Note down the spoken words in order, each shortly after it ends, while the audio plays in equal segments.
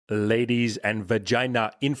Ladies and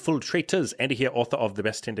vagina infiltrators. Andy here, author of the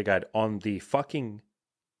best Tinder guide on the fucking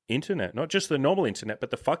internet. Not just the normal internet, but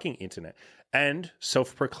the fucking internet. And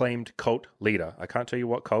self-proclaimed cult leader. I can't tell you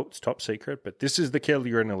what cult, it's top secret, but this is the Kill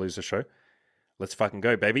You're in a Loser show. Let's fucking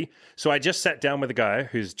go, baby. So I just sat down with a guy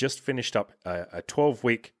who's just finished up a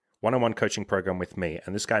 12-week one-on-one coaching program with me,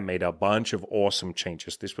 and this guy made a bunch of awesome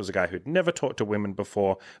changes. This was a guy who'd never talked to women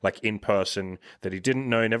before, like in person, that he didn't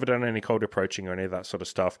know, never done any cold approaching or any of that sort of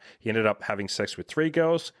stuff. He ended up having sex with 3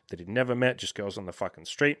 girls that he'd never met, just girls on the fucking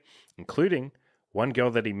street, including one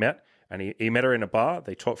girl that he met, and he met her in a bar.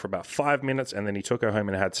 They talked for about 5 minutes, and then he took her home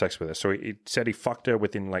and had sex with her. So he said he fucked her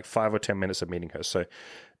within like 5 or 10 minutes of meeting her. So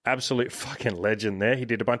absolute fucking legend there. He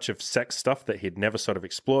did a bunch of sex stuff that he'd never sort of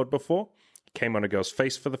explored before. Came on a girl's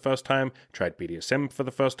face for the first time, tried BDSM for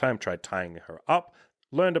the first time, tried tying her up,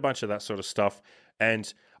 learned a bunch of that sort of stuff.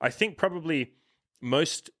 And I think probably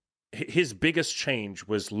his biggest change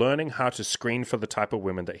was learning how to screen for the type of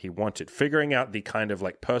women that he wanted, figuring out the kind of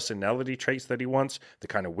like personality traits that he wants, the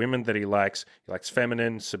kind of women that he likes. He likes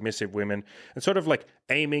feminine, submissive women, and sort of like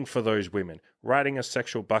aiming for those women, writing a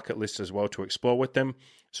sexual bucket list as well to explore with them.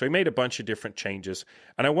 So he made a bunch of different changes.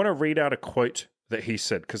 And I want to read out a quote that he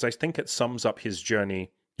said, because I think it sums up his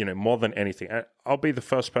journey, more than anything. I'll be the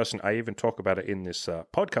first person, I even talk about it in this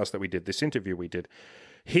podcast that we did, this interview we did.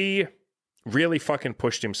 He really fucking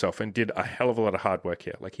pushed himself and did a hell of a lot of hard work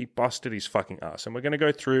here. Like, he busted his fucking ass. And we're going to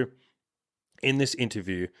go through in this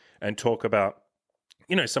interview and talk about,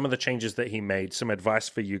 some of the changes that he made, some advice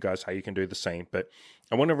for you guys, how you can do the same. But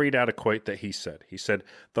I want to read out a quote that he said. He said,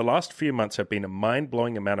 "The last few months have been a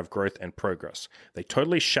mind-blowing amount of growth and progress. They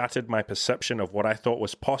totally shattered my perception of what I thought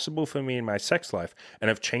was possible for me in my sex life and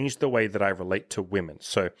have changed the way that I relate to women."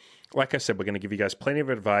 So, like I said, we're going to give you guys plenty of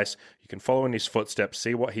advice. You can follow in his footsteps,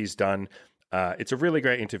 see what he's done. It's a really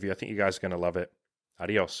great interview. I think you guys are going to love it.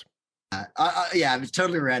 Adios. Yeah, it was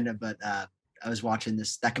totally random, but I was watching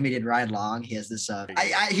that comedian Ryan Long. He has this.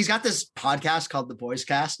 He's got this podcast called The Boys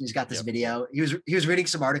Cast, and he's got this video. He was reading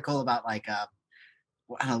some article about like I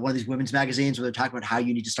don't know, one of these women's magazines where they're talking about how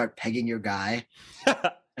you need to start pegging your guy. And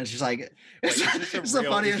it's just like it's the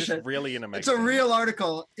funniest shit. Really in a magazine? It's a real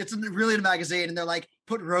article. It's really in a magazine, and they're like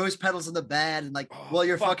put rose petals in the bed, and like while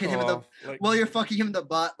you're fucking him in the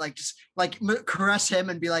butt, like just like caress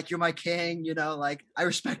him and be like, "You're my king," like I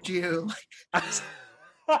respect you.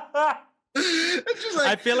 It's just like,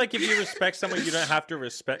 I feel like if you respect someone, you don't have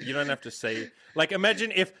to say, like,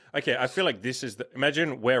 imagine I feel like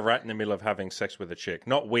imagine we're right in the middle of having sex with a chick,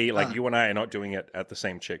 not you and I are not doing it at the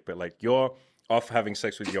same chick, but like you're off having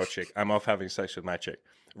sex with your chick, I'm off having sex with my chick.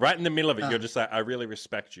 Right in the middle of it, you're just like, "I really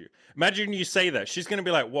respect you." Imagine you say that. She's going to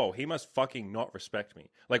be like, "Whoa, he must fucking not respect me."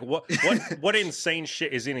 Like, what insane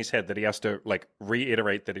shit is in his head that he has to like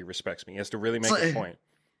reiterate that he respects me? He has to really make a point.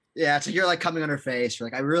 Yeah, so you're like coming on her face. You're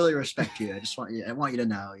like, "I really respect you. I want you to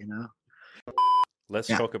know, Let's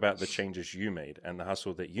talk about the changes you made and the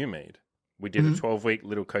hustle that you made. We did a 12-week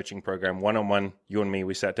little coaching program, one-on-one, you and me.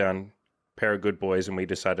 We sat down, pair of good boys, and we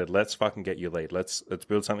decided, let's fucking get you laid. Let's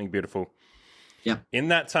build something beautiful. Yeah. In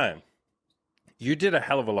that time, you did a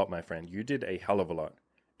hell of a lot, my friend. You did a hell of a lot.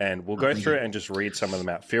 And we'll go through it and just read some of them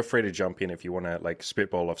out. Feel free to jump in if you want to like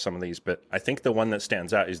spitball off some of these. But I think the one that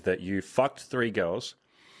stands out is that you fucked 3 girls.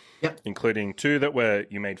 Yep. Including 2 that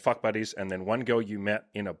you made fuck buddies, and then 1 girl you met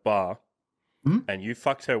in a bar, and you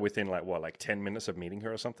fucked her within like 10 minutes of meeting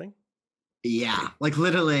her or something? Yeah, like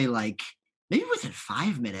literally like maybe within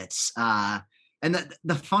 5 minutes. And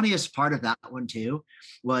the funniest part of that one too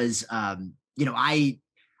was, I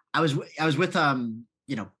was with,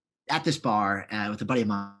 at this bar with a buddy of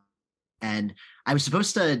mine, and I was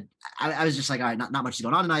supposed to, I was just like, all right, not much is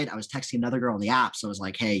going on tonight. I was texting another girl on the app. So I was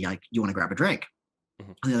like, "Hey, like, you want to grab a drink?"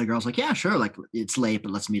 And the other girl's like, "Yeah, sure. Like, it's late,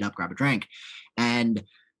 but let's meet up, grab a drink." And,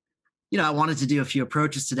 I wanted to do a few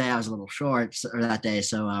approaches today. I was a little short that day.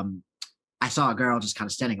 So I saw a girl just kind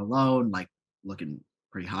of standing alone, like looking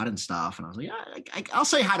pretty hot and stuff. And I was like, "Yeah, I'll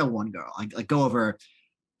say hi to one girl." I like go over,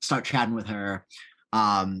 start chatting with her.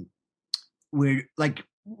 We're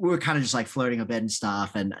kind of just like flirting a bit and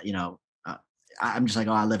stuff. And, I'm just like,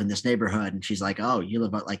 "Oh, I live in this neighborhood." And she's like, "Oh, you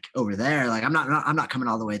live like over there." Like, I'm not coming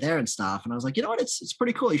all the way there and stuff. And I was like, "You know what? It's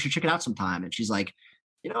pretty cool. You should check it out sometime." And she's like,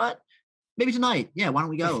 "You know what? Maybe tonight. Yeah. Why don't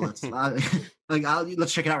we go? Let's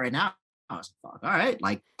let's check it out right now." I was like, "Fuck. All right."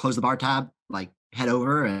 Like, close the bar tab, like head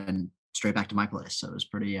over and straight back to my place. So it was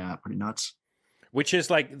pretty nuts. Which is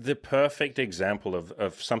like the perfect example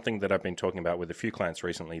of something that I've been talking about with a few clients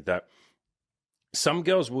recently, that some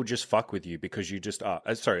girls will just fuck with you because you just are.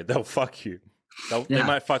 They'll fuck you. They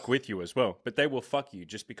might fuck with you as well, but they will fuck you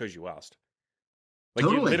just because you asked. Like,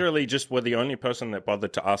 you Totally. literally just were the only person that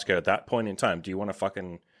bothered to ask her at that point in time, do you want to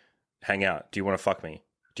fucking hang out? Do you want to fuck me?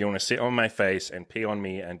 Do you want to sit on my face and pee on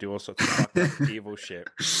me and do all sorts of fucked up evil shit?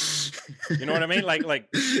 You know what I mean? Like,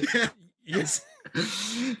 yes.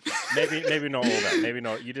 Maybe not all that. Maybe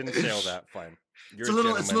not. You didn't say all that. Fine. It's a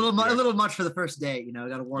little much for the first date. You know,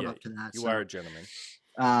 got to warm up to that. You are a gentleman.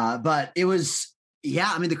 But it was, yeah.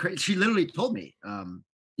 I mean, she literally told me,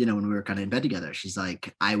 you know, when we were kind of in bed together, she's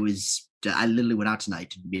like, I literally went out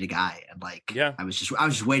tonight to meet a guy, and like, yeah, I was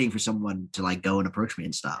just waiting for someone to like go and approach me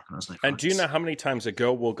and stuff. And I was like, and do you know how many times a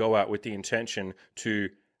girl will go out with the intention to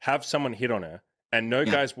have someone hit on her, and no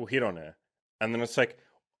guys will hit on her, and then it's like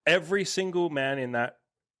every single man in that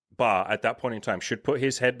bar at that point in time should put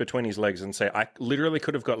his head between his legs and say, I literally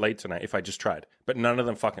could have got laid tonight if I just tried, but none of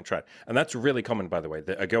them fucking tried. And that's really common, by the way,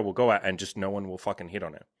 that a girl will go out and just no one will fucking hit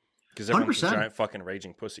on her because everyone's 100%. A giant fucking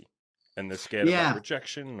raging pussy and they're scared about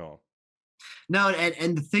rejection or no.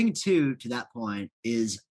 And the thing too, to that point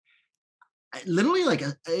is literally like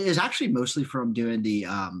is actually mostly from doing the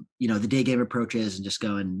you know, the day game approaches and just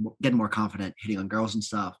getting more confident hitting on girls and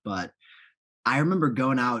stuff. But I remember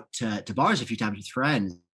going out to bars a few times with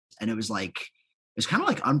friends, and it was kind of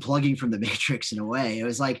like unplugging from the matrix in a way. It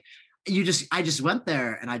was like I just went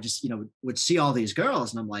there and I just, you know, would see all these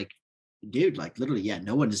girls and I'm like, dude, like literally, yeah,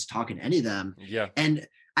 no one is talking to any of them. Yeah. And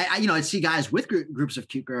I you know, I'd see guys with groups of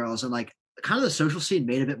cute girls, and like kind of the social scene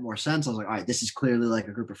made a bit more sense. I was like, all right, this is clearly like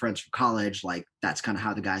a group of friends from college. Like that's kind of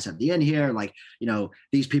how the guys have the end here. Like, you know,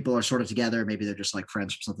 these people are sort of together. Maybe they're just like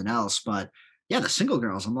friends from something else. But yeah, the single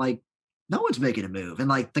girls, I'm like, no one's making a move. And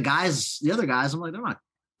like the other guys, I'm like, they're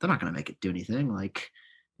not going to make it do anything. Like,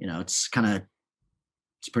 you know, it's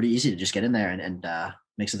pretty easy to just get in there and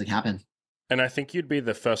make something happen. And I think you'd be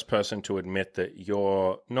the first person to admit that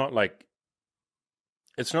you're not like,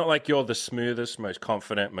 it's not like you're the smoothest, most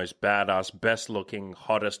confident, most badass, best looking,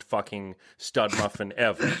 hottest fucking stud muffin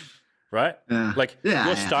ever. Right? Like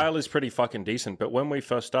your style is pretty fucking decent. But when we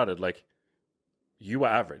first started, like you were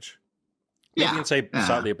average. You can say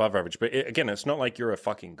slightly above average, but again, it's not like you're a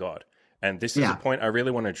fucking god. And this is a point I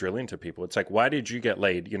really want to drill into people. It's like, why did you get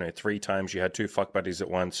laid, you know, 3 times? You had 2 fuck buddies at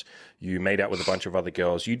once. You made out with a bunch of other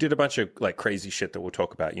girls. You did a bunch of like crazy shit that we'll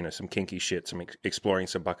talk about, you know, some kinky shit, some exploring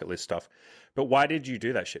some bucket list stuff. But why did you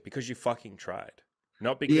do that shit? Because you fucking tried.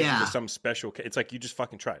 Not because it was some special. It's like you just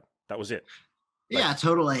fucking tried. That was it. Like, yeah,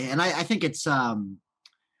 totally. And I think it's, I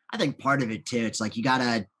think part of it too, it's like you got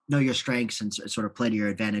to know your strengths and sort of play to your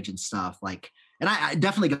advantage and stuff. Like, and I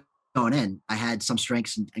definitely going in, I had some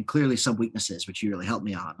strengths and clearly some weaknesses, which you really helped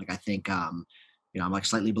me on. Like, I think, you know, I'm like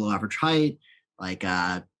slightly below average height, like,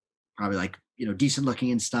 probably like, you know, decent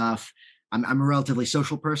looking and stuff. I'm a relatively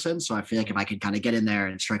social person. So I feel like if I can kind of get in there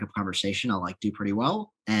and strike up a conversation, I'll like do pretty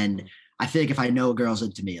well. And I think if I know a girl's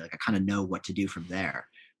into me, like I kind of know what to do from there.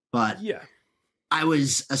 But yeah, I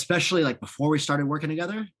was, especially like before we started working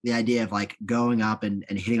together, the idea of like going up and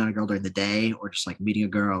hitting on a girl during the day or just like meeting a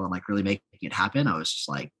girl and like really making it happen. I was just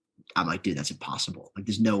like, I'm like, dude, that's impossible. Like,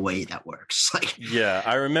 there's no way that works. Like, yeah,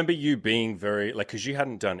 I remember you being very like, because you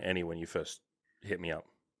hadn't done any when you first hit me up.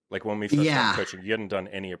 Like when we first started coaching, you hadn't done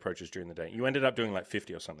any approaches during the day. You ended up doing like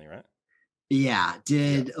 50 or something, right? Yeah,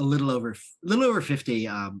 did a little over 50.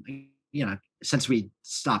 You know, since we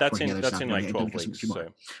stopped working together. That's in like 12 weeks. So.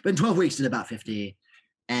 But in 12 weeks, did about 50,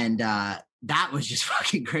 and that was just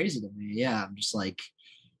fucking crazy to me. Yeah, I'm just like,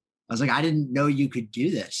 I was like, I didn't know you could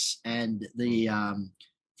do this. And the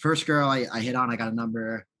first girl I hit on, I got a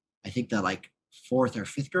number. I think the like 4th or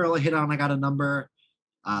 5th girl I hit on, I got a number.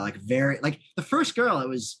 Like the first girl, it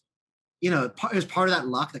was, you know, it was part of that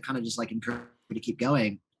luck that kind of just like encouraged me to keep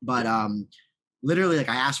going. But literally, like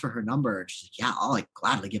I asked for her number, and she's like, "Yeah, I'll like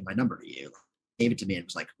gladly give my number to you." Gave it to me and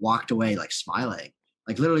was like walked away like smiling,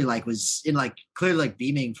 like literally like was in like clearly like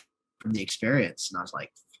beaming from the experience. And I was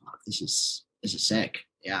like, "Fuck, this is sick."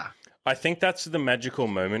 Yeah, I think that's the magical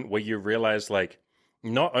moment where you realize like,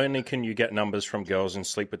 not only can you get numbers from girls and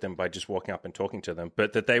sleep with them by just walking up and talking to them,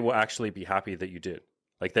 but that they will actually be happy that you did.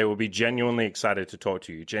 Like they will be genuinely excited to talk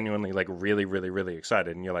to you, genuinely like really, really, really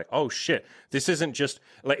excited. And you're like, oh shit, this isn't just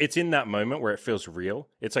like, it's in that moment where it feels real.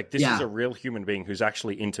 It's like, this is a real human being who's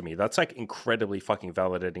actually into me. That's like incredibly fucking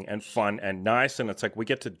validating and fun and nice. And it's like, we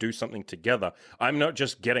get to do something together. I'm not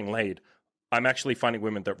just getting laid. I'm actually finding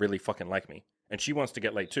women that really fucking like me. And she wants to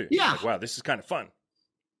get laid too. Yeah. Like, wow, this is kind of fun.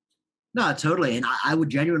 No, totally. And I would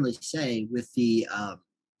genuinely say with the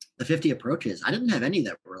 50 approaches, I didn't have any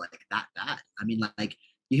that were like that bad. I mean, like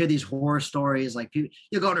you hear these horror stories, like people,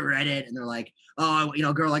 you go to Reddit and they're like, oh, you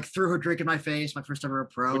know, girl like threw her drink in my face, my first ever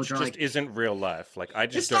approach. Which or just like, isn't real life. Like I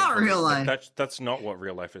just it's don't not believe, real like, life. that's not what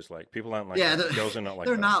real life is like. People aren't like Yeah, that. Girls are not like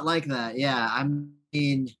they're that. not like that. Yeah, I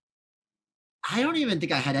mean, I don't even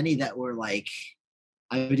think I had any that were like,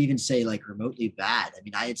 I would even say like remotely bad. I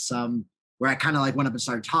mean, I had some where I kind of like went up and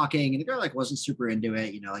started talking, and the girl like wasn't super into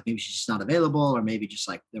it. You know, like maybe she's just not available, or maybe just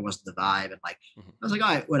like there wasn't the vibe. And like Mhm. I was like,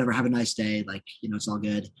 all right, whatever, have a nice day. Like, you know, it's all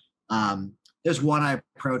good. There's one I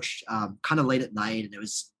approached kind of late at night, and it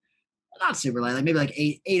was not super late, like maybe like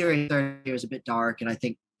 8 or 8:30. It was a bit dark, and I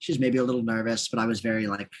think she was maybe a little nervous, but I was very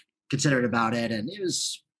like considerate about it, and it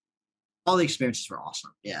was all the experiences were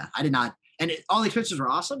awesome. Yeah, I did not, and all the experiences were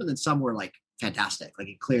awesome, and then some were like fantastic. Like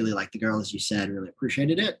it clearly, like the girl, as you said, really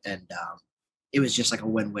appreciated it, and it was just like a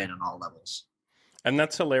win-win on all levels. And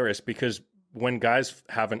that's hilarious because when guys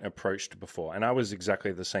haven't approached before, and I was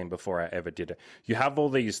exactly the same before I ever did it, you have all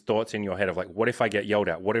these thoughts in your head of like, what if I get yelled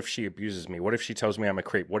at? What if she abuses me? What if she tells me I'm a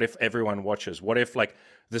creep? What if everyone watches? What if like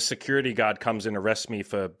the security guard comes and arrests me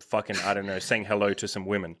for fucking, I don't know, saying hello to some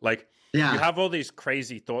women? Like you Yeah, have all these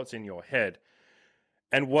crazy thoughts in your head.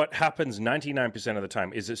 And what happens 99% of the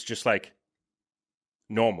time is it's just like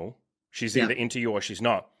normal. She's yeah, either into you or she's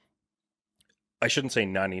not. I shouldn't say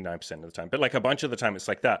 99% of the time, but like a bunch of the time it's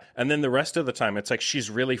like that. And then the rest of the time it's like she's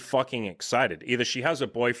really fucking excited. Either she has a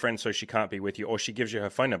boyfriend so she can't be with you, or she gives you her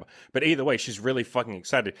phone number. But either way, she's really fucking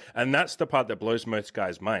excited. And that's the part that blows most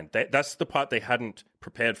guys' mind. That's the part they hadn't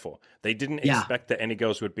prepared for. They didn't yeah, expect that any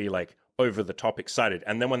girls would be like over the top excited.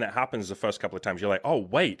 And then when that happens the first couple of times, you're like, oh,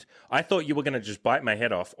 wait, I thought you were going to just bite my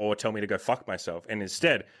head off or tell me to go fuck myself. And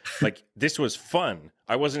instead, like, this was fun.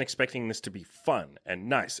 I wasn't expecting this to be fun and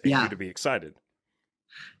nice and yeah, you to be excited.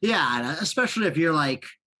 yeah. And especially if you're like,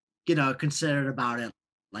 you know, considerate about it.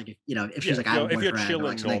 Like if you know, if Yeah, she's like, I have a if you're boyfriend, or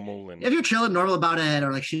like chilling something. normal and If you're chilling normal about it,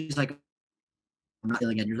 or like she's like, I'm not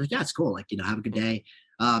feeling it, you're like, yeah, it's cool. Like, you know, have a good day.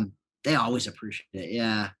 They always appreciate it.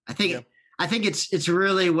 Yeah. yeah, I think it's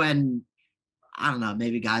really when, I don't know,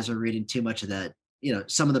 maybe guys are reading too much of that. You know,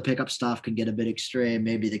 some of the pickup stuff can get a bit extreme.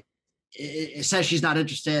 Maybe it says she's not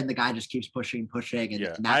interested, and the guy just keeps pushing,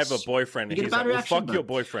 yeah. and I have a that's boyfriend you and get a he's bad like, well, reaction. fuck your But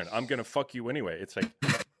boyfriend. I'm gonna fuck you anyway. It's like,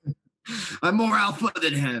 I'm more alpha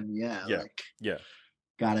than him. Yeah, yeah, like yeah,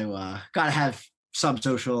 gotta have some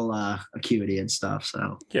social acuity and stuff.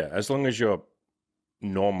 So yeah. As long as you're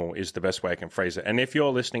normal is the best way I can phrase it. And if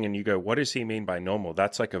you're listening and you go, what does he mean by normal?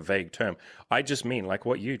 That's like a vague term. I just mean like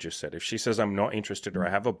what you just said. If she says I'm not interested or I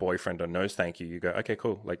have a boyfriend or no thank you, you go, okay,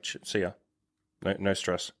 cool. Like, see ya. No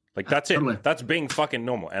stress. Like that's it. totally. That's being fucking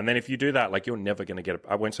normal. And then if you do that, like you're never going to get,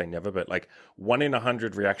 I won't say never, but like 1 in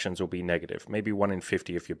 100 reactions will be negative. Maybe 1 in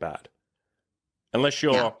 50 if you're bad. Unless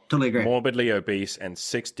Yeah, you're totally agree. morbidly obese and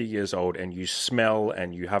 60 years old and you smell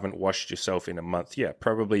and you haven't washed yourself in a month, yeah,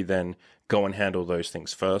 probably then go and handle those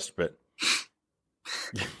things first. But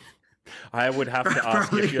I would have to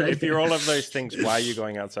ask if you're all of those things, why are you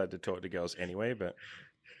going outside to talk to girls anyway? But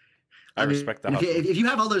I mean, respect the hustle. if you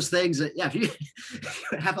have all those things, yeah, if you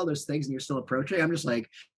have all those things and you're still approaching, I'm just like,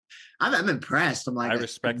 I'm impressed. I'm like, I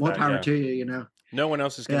respect more that, power yeah. to you. You know, No one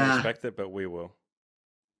else is going to Yeah. respect it, but we will.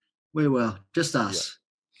 we will, just us.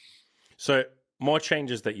 So more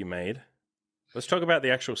changes that you made. Let's talk about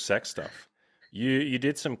the actual sex stuff. You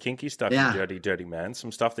did some kinky stuff, Yeah. you dirty man.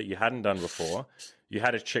 Some stuff that you hadn't done before. You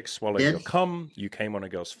had a chick swallow Did. your cum. You came on a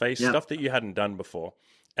girl's face. Yep. Stuff that you hadn't done before.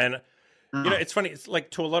 And Oh, you know, it's funny. It's like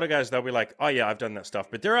to a lot of guys, they'll be like, "Oh yeah, I've done that stuff."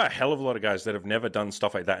 But there are a hell of a lot of guys that have never done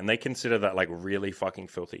stuff like that, and they consider that like really fucking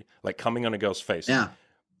filthy, like coming on a girl's face. yeah.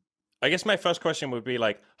 I guess my first question would be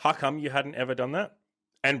like, how come you hadn't ever done that?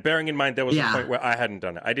 And bearing in mind, there was a Yeah. point where I hadn't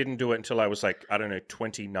done it. I didn't do it until I was like, I don't know,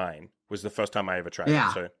 29 was the first time I ever tried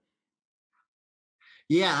Yeah. it. So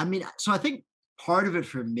Yeah, I mean, so I think part of it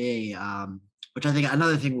for me, which I think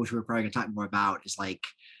another thing which we're probably gonna talk more about is like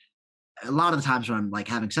a lot of the times when I'm like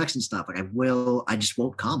having sex and stuff, like I just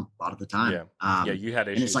won't come a lot of the time. yeah, you had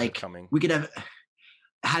and issues it's like with coming. we could have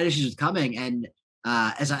had issues with coming, and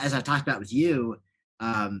as I've talked about with you,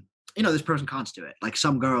 you know, there's pros and cons to it. Like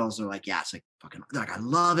some girls are like, yeah, it's like fucking, they're like I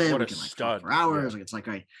love it. What We a can like stud. talk for hours. Yeah. Like it's like,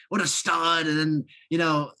 right, what a stud. And then you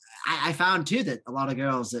know, I found too that a lot of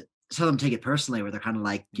girls that some of them take it personally, where they're kind of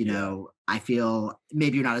like, you Yeah. know, I feel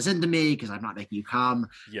maybe you're not as into me because I'm not making you come.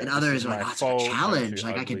 Yeah, And this others is are like, my oh, it's like fault, a I'm challenge. too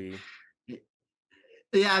Like I can, ugly.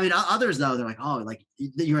 yeah. I mean, others though, they're like, oh, like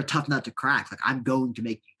you're a tough nut to crack. Like I'm going to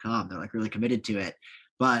make you come. They're like really committed to it.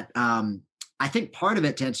 But I think part of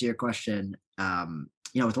it, to answer your question,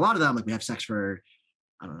 you know, with a lot of them, like we have sex for,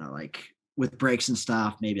 I don't know, like with breaks and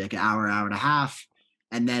stuff, maybe like an hour and a half.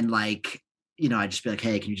 And then like, you know, I'd just be like,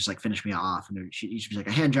 hey, can you just like finish me off? And she'd be like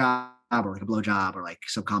a hand job. or like a blow job or like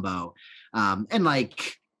some combo. And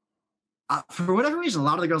like for whatever reason, a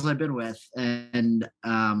lot of the girls I've been with, and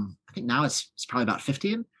I think now it's probably about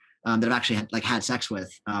 15 that I've actually had sex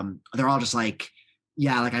with. They're all just like,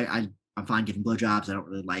 yeah, like I'm fine giving blowjobs. I don't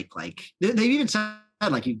really like they've even said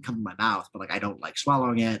like you can come in my mouth, but like I don't like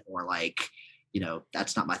swallowing it, or like,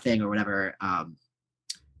 that's not my thing or whatever.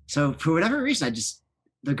 So for whatever reason,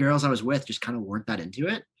 the girls I was with just kind of weren't that into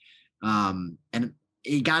it. And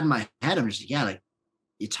it got in my head. I'm just like, yeah, like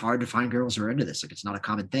it's hard to find girls who are into this. Like it's not a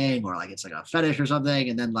common thing, or like it's like a fetish or something.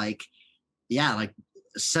 And then like, yeah, like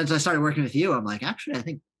since I started working with you, I'm like, actually, I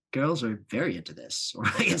think girls are very into this, or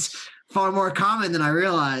like it's far more common than I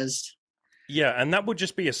realized. Yeah, and that would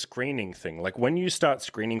just be a screening thing. Like when you start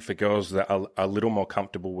screening for girls that are a little more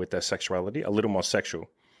comfortable with their sexuality, a little more sexual.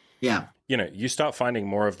 Yeah. You start finding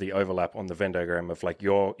more of the overlap on the Venn diagram of like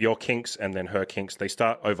your kinks and then her kinks. They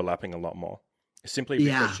start overlapping a lot more. Simply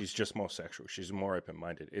because she's just more sexual. She's more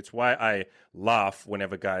open-minded. It's why I laugh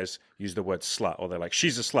whenever guys use the word slut, or they're like,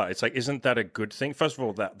 she's a slut. It's like, isn't that a good thing? First of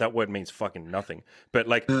all, that word means fucking nothing. But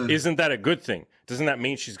like, isn't that a good thing? Doesn't that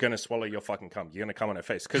mean she's going to swallow your fucking cum? You're going to come on her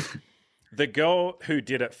face? Because the girl who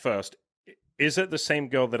did it first, is it the same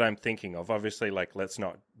girl that I'm thinking of? Obviously, like, let's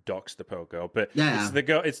not dox the pearl girl, but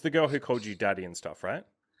it's the girl who called you daddy and stuff, right?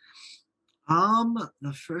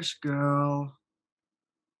 The first girl.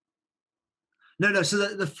 No.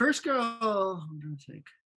 So the first girl, I'm trying to think.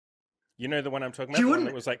 You know the one I'm talking about? The one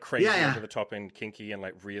that was like crazy over the top and kinky and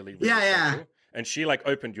like really, really sexual? And she like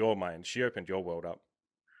opened your mind. She opened your world up.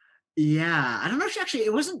 Yeah. I don't know if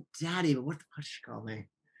it wasn't daddy, but what did she call me?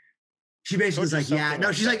 She basically was like, yeah.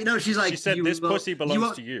 No, she's like, she said, this pussy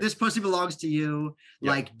belongs to you. This pussy belongs to you. Yep.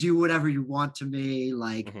 Like, do whatever you want to me.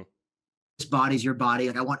 Like, this body's your body.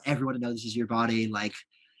 Like, I want everyone to know this is your body. Like,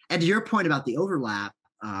 and to your point about the overlap,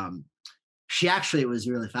 she actually was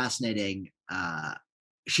really fascinating.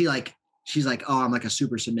 She's like, oh, I'm like a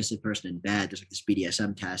super submissive person in bed. There's like this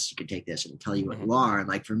BDSM test. You can take this and tell you what you are. And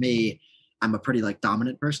like, for me, I'm a pretty like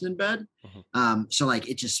dominant person in bed. So like,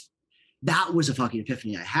 that was a fucking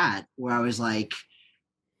epiphany I had, where I was like,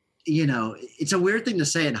 it's a weird thing to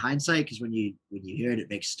say in hindsight, because when you hear it, it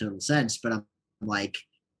makes total sense. But I'm like,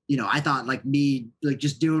 I thought like me, like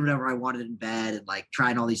just doing whatever I wanted in bed and like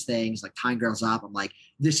trying all these things, like tying girls up. I'm like,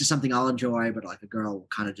 this is something I'll enjoy, but like a girl will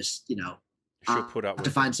kind of just, she'll put up with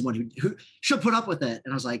to find someone who she'll put up with it.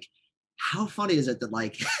 And I was like, how funny is it that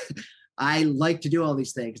like I like to do all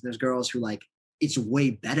these things, and there's girls who like, it's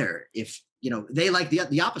way better if they like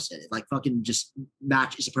the opposite. It like fucking just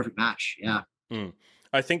match. It's a perfect match. Yeah.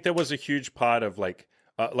 I think there was a huge part of like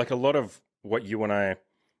a lot of what you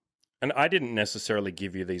and I didn't necessarily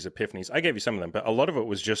give you these epiphanies. I gave you some of them, but a lot of it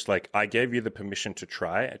was just like, I gave you the permission to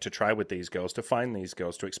try with these girls, to find these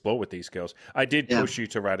girls, to explore with these girls. I did push you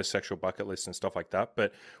to write a sexual bucket list and stuff like that.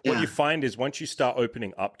 But what you find is once you start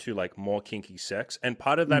opening up to like more kinky sex, and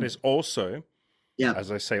part of that is also,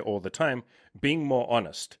 as I say all the time, being more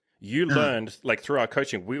honest. You learned, like through our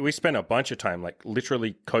coaching, we spent a bunch of time, like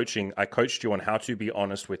literally coaching. I coached you on how to be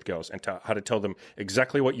honest with girls and how to tell them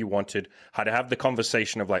exactly what you wanted, how to have the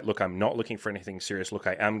conversation of like, look, I'm not looking for anything serious. Look,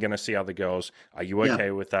 I am going to see other girls. Are you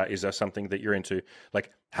okay with that? Is there something that you're into?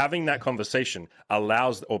 Like having that conversation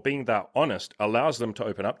being that honest allows them to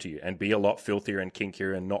open up to you and be a lot filthier and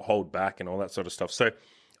kinkier and not hold back and all that sort of stuff. So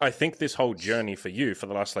I think this whole journey for you for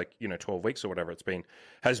the last 12 weeks or whatever it's been,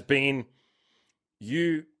 has been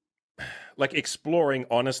you like exploring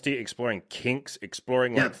honesty, exploring kinks,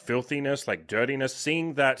 exploring like filthiness, like dirtiness,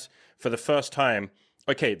 seeing that for the first time,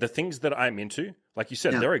 okay, the things that I'm into, like you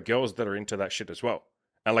said, there are girls that are into that shit as well.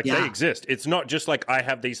 And like they exist. It's not just like I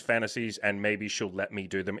have these fantasies and maybe she'll let me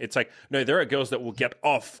do them. It's like, no, there are girls that will get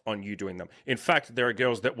off on you doing them. In fact, there are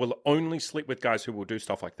girls that will only sleep with guys who will do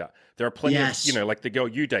stuff like that. There are plenty of, like the girl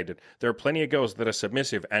you dated, there are plenty of girls that are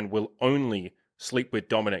submissive and will only sleep with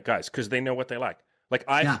dominant guys because they know what they like. Like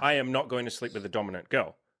I am not going to sleep with a dominant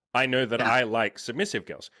girl. I know that I like submissive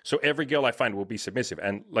girls. So every girl I find will be submissive.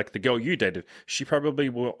 And like the girl you dated, she probably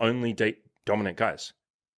will only date dominant guys.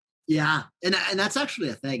 Yeah. And that's actually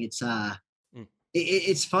a thing. It's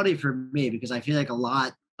it's funny for me because I feel like a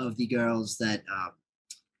lot of the girls that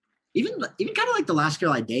even kind of like the last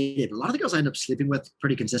girl I dated, a lot of the girls I end up sleeping with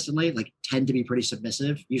pretty consistently, like tend to be pretty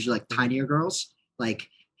submissive, usually like tinier girls. Like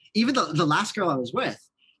even the last girl I was with,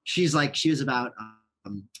 she was about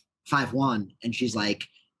 5'1", and she's like,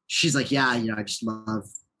 yeah, I just love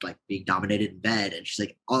like being dominated in bed. And she's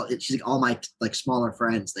like, all my like smaller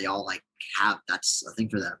friends, they all like that's a thing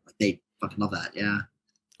for them. Like they fucking love that. Yeah.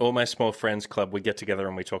 All my small friends club, we get together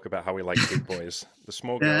and we talk about how we like big boys. The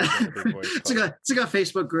small Yeah. girls and the big boys It's club. like a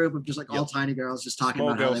Facebook group of just like all tiny girls just talking Small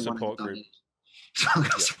about how girl they want to support get group. dominated. Small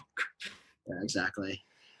girl Yeah. support group. Yeah, exactly.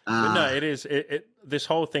 But no, it is this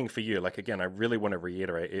whole thing for you. Like, again, I really want to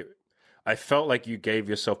reiterate it. I felt like you gave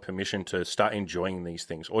yourself permission to start enjoying these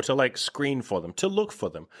things, or to like screen for them, to look for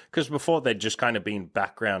them, because before they'd just kind of been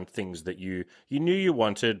background things that you knew you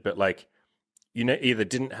wanted, but like, you know, either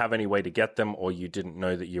didn't have any way to get them, or you didn't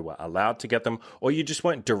know that you were allowed to get them, or you just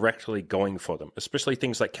weren't directly going for them, especially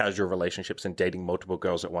things like casual relationships and dating multiple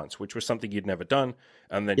girls at once, which was something you'd never done.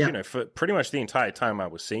 And then, you know, for pretty much the entire time I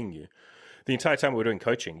was seeing you, the entire time we were doing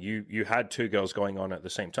coaching, you had 2 girls going on at the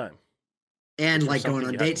same time. And like going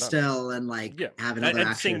on dates still, and like having other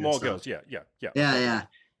and seeing more stuff. girls. Yeah.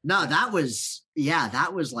 No, that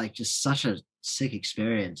was like just such a sick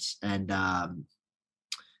experience. And I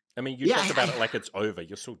mean, you talk about it like it's over.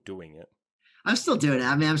 You're still doing it. I'm still doing it.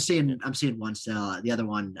 I mean, I'm seeing one still. The other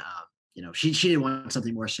one, you know, she did want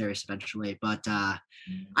something more serious eventually. But I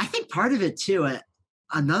think part of it too,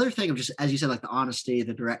 another thing of just, as you said, like the honesty,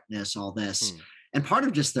 the directness, all this, and part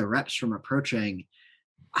of just the reps from approaching,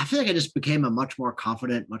 I feel like I just became a much more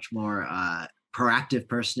confident, much more proactive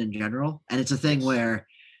person in general. And it's a thing where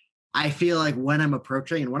I feel like when I'm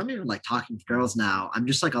approaching and when I'm even like talking to girls now, I'm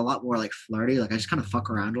just like a lot more like flirty. Like I just kind of fuck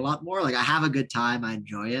around a lot more. Like I have a good time. I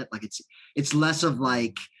enjoy it. Like it's less of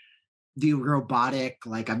like the robotic,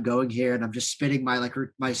 like I'm going here and I'm just spitting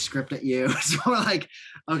my script at you. It's more like,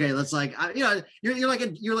 okay, let's like, you know, you're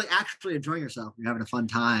like actually enjoying yourself. You're having a fun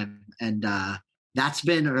time. And that's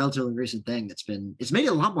been a relatively recent thing. It's made it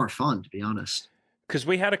a lot more fun, to be honest. Because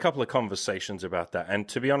we had a couple of conversations about that. And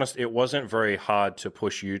to be honest, it wasn't very hard to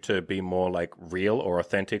push you to be more like real or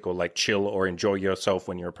authentic or like chill or enjoy yourself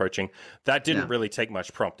when you're approaching. That didn't really take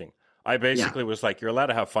much prompting. I basically was like, you're allowed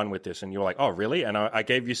to have fun with this. And you were like, oh, really? And I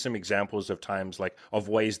gave you some examples of times, like of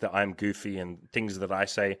ways that I'm goofy and things that I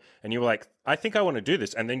say. And you were like, I think I want to do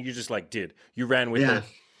this. And then you just like did. You ran with it.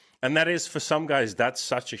 And that is, for some guys, that's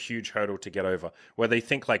such a huge hurdle to get over, where they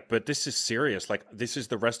think like, but this is serious. Like, this is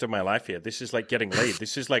the rest of my life here. This is like getting laid.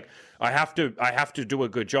 This is like, I have to do a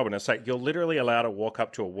good job. And it's like, you're literally allowed to walk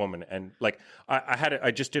up to a woman. And like,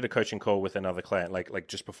 I just did a coaching call with another client, like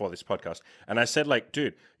just before this podcast. And I said like,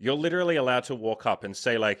 dude, you're literally allowed to walk up and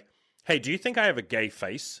say like, hey, do you think I have a gay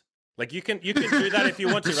face? Like you can do that if you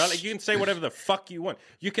want to, right? Like you can say whatever the fuck you want.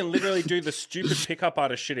 You can literally do the stupid pickup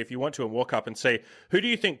artist shit if you want to and walk up and say, who do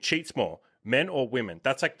you think cheats more, men or women?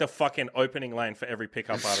 That's like the fucking opening line for every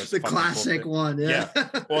pickup artist. The classic one, yeah.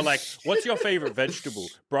 Or like, what's your favorite vegetable,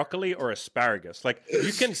 broccoli or asparagus? Like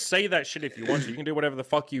you can say that shit if you want to. You can do whatever the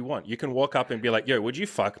fuck you want. You can walk up and be like, yo, would you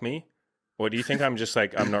fuck me? Or do you think I'm just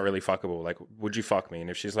like, I'm not really fuckable? Like, would you fuck me? And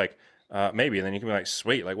if she's like, maybe, and then you can be like,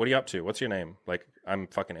 sweet, like, what are you up to? What's your name? Like, I'm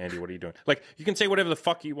fucking Andy, what are you doing? Like, you can say whatever the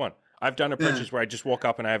fuck you want. I've done approaches where I just walk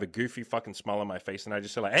up and I have a goofy fucking smile on my face and I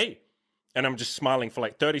just say like, hey, and I'm just smiling for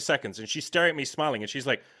like 30 seconds and she's staring at me smiling and she's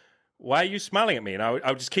like, why are you smiling at me? And I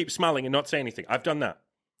would just keep smiling and not say anything. I've done that.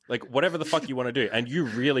 Like, whatever the fuck you want to do. And you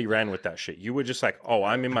really ran with that shit. You were just like, oh,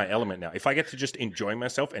 I'm in my element now. If I get to just enjoy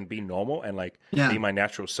myself and be normal and like be my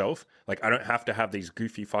natural self, like I don't have to have these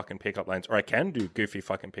goofy fucking pickup lines, or I can do goofy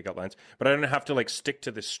fucking pickup lines, but I don't have to like stick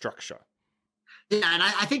to this structure. Yeah, and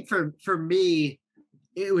I think for me,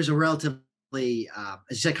 it was a relatively, as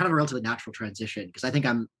you said, kind of a relatively natural transition, because I think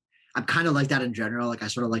I'm kind of like that in general. Like I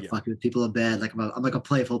sort of like fucking with people a bit. Like I'm like a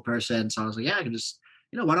playful person. So I was like, yeah, I can just,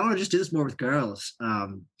 you know, why don't I just do this more with girls?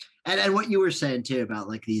 And what you were saying too about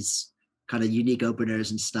like these kind of unique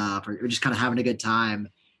openers and stuff, or just kind of having a good time.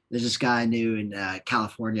 There's this guy I knew in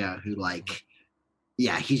California who like,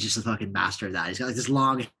 yeah, he's just a fucking master of that. He's got like this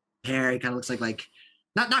long hair. He kind of looks like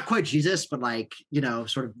not quite Jesus, but like, you know,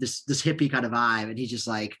 sort of this hippie kind of vibe. And he just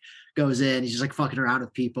like goes in, he's just like fucking around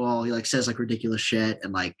with people. He like says like ridiculous shit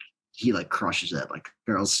and like he like crushes it. Like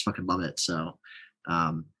girls fucking love it. So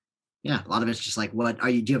yeah, a lot of it's just like, do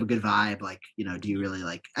you have a good vibe? Like, you know, do you really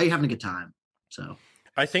like, are you having a good time? So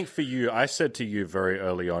I think for you, I said to you very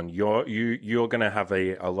early on, you're going to have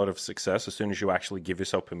a lot of success as soon as you actually give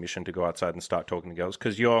yourself permission to go outside and start talking to girls,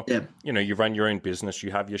 because you know, you run your own business, you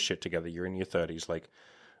have your shit together, you're in your 30s. Like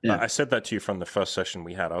I said that to you from the first session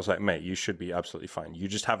we had. I was like, mate, you should be absolutely fine. You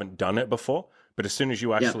just haven't done it before, but as soon as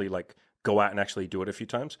you actually like go out and actually do it a few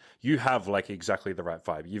times, you have like exactly the right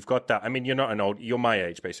vibe. You've got that. I mean, you're my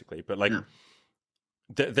age basically, but like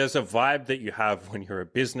there's a vibe that you have when you're a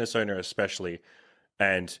business owner, especially,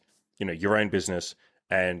 and you know, your own business.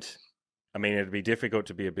 And I mean, it'd be difficult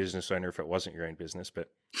to be a business owner if it wasn't your own business,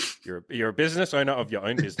 but you're a business owner of your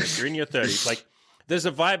own business. You're in your 30s. Like There's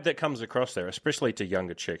a vibe that comes across there, especially to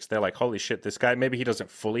younger chicks. They're like, holy shit, this guy, maybe he doesn't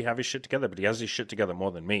fully have his shit together, but he has his shit together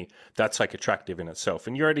more than me. That's like attractive in itself.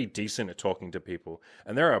 And you're already decent at talking to people.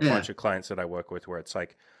 And there are a Yeah. bunch of clients that I work with where it's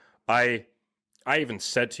like, I I even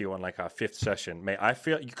said to you on like our fifth session, mate, I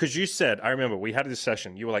feel because you said, I remember we had this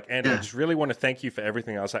session. You were like, Andrew, I Yeah. just really want to thank you for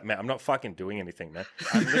everything. I was like, man, I'm not fucking doing anything, man.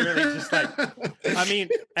 I'm literally just like, I mean,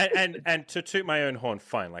 and to toot my own horn,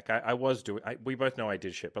 fine. Like I was doing, we both know I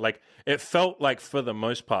did shit, but like it felt like for the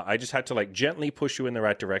most part, I just had to like gently push you in the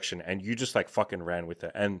right direction, and you just like fucking ran with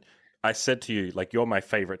it. And I said to you, like, you're my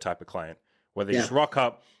favorite type of client, where they Yeah. just rock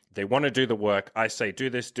up. They want to do the work. I say, do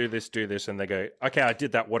this, do this, do this. And they go, okay, I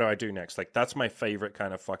did that. What do I do next? Like, that's my favorite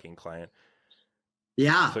kind of fucking client.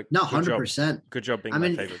 Yeah. So No, good job. 100%. Good job being I my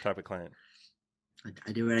mean, favorite type of client.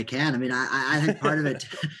 I do what I can. I mean, I think part of it,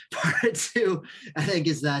 part of it too, I think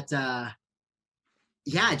is that,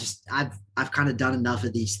 yeah, I've kind of done enough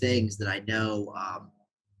of these things that I know,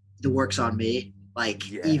 the work's on me.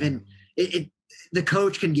 Like Yeah. even the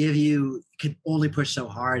coach can only push so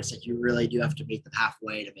hard. It's like you really do have to meet them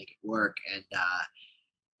halfway to make it work. And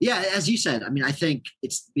yeah, as you said, I mean, I think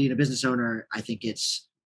it's being a business owner. I think it's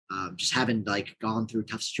just having like gone through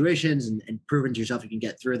tough situations and proven to yourself you can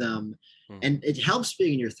get through them. Mm. And it helps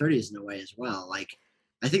being in your 30s in a way as well. Like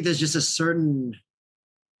I think there's just a certain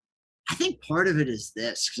I think part of it is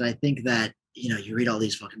this because I think that you read all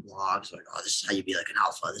these fucking blogs like, oh, this is how you be like an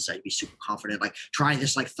alpha. This is how you be super confident. Like try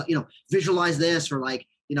this, like visualize this, or like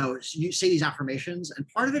you say these affirmations. And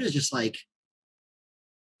part of it is just like,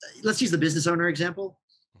 let's use the business owner example.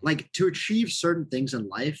 Like to achieve certain things in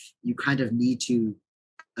life, you kind of need to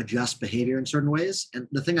adjust behavior in certain ways. And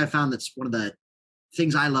the thing I found that's one of the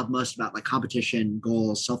things I love most about like competition,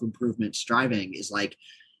 goals, self improvement, striving is like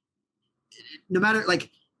no matter like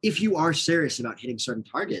if you are serious about hitting certain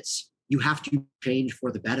targets, you have to change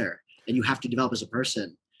for the better and you have to develop as a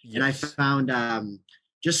person. Yes. And I found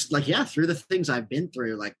just like through the things I've been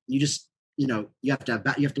through, like you just you have to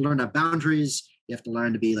learn to have boundaries. You have to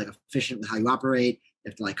learn to be like efficient with how you operate. You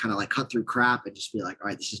have to like kind of like cut through crap and just be like, all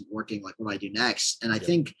right, this isn't working. Like, what do I do next? And I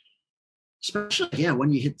think, especially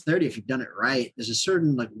when you hit 30, if you've done it right, there's a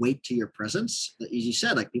certain like weight to your presence that, as you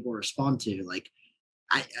said, like people respond to. Like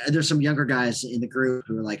there's some younger guys in the group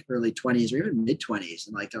who are like early 20s or even mid 20s,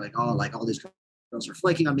 and like they're like, oh, like all these girls are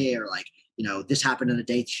flaking on me, or like this happened on a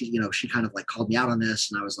date. She kind of like called me out on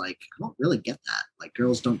this, and I was like, I don't really get that. Like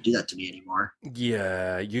girls don't do that to me anymore.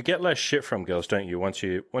 Yeah, you get less shit from girls, don't you? Once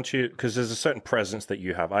you, because there's a certain presence that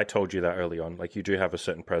you have. I told you that early on. Like you do have a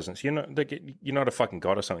certain presence. You're not a fucking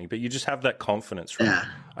god or something, but you just have that confidence from,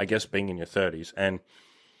 I guess, being in your 30s. And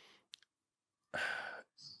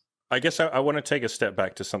I guess I want to take a step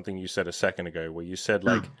back to something you said a second ago, where you said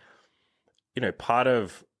like, part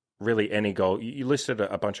of really any goal, you listed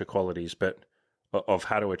a bunch of qualities, but of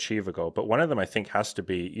how to achieve a goal. But one of them I think has to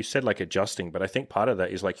be, you said like adjusting, but I think part of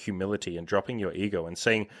that is like humility and dropping your ego and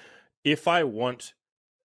saying, if I want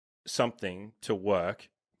something to work,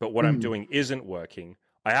 but what I'm doing isn't working,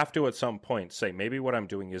 I have to at some point say, maybe what I'm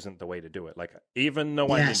doing isn't the way to do it. Like, even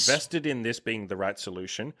though I'm invested in this being the right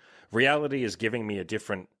solution, reality is giving me a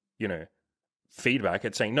different, feedback.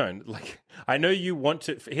 It's saying, no, like, I know you want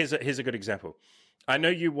to, here's a good example. I know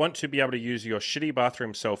you want to be able to use your shitty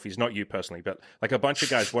bathroom selfies, not you personally, but like a bunch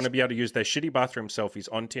of guys want to be able to use their shitty bathroom selfies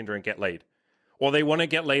on Tinder and get laid. Or they want to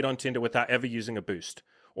get laid on Tinder without ever using a boost.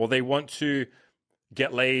 Or they want to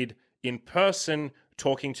get laid in person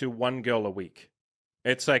talking to one girl a week.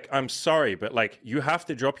 It's like, I'm sorry, but like you have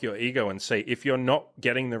to drop your ego and say, if you're not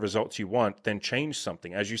getting the results you want, then change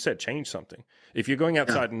something. As you said, change something. If you're going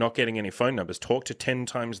outside and not getting any phone numbers, talk to 10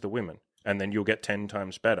 times the women and then you'll get 10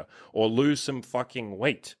 times better. Or lose some fucking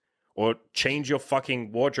weight. Or change your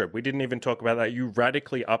fucking wardrobe. We didn't even talk about that. You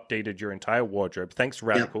radically updated your entire wardrobe. Thanks,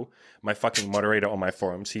 Radical, my fucking moderator on my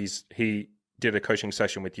forums. He did a coaching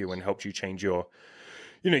session with you and helped you change your,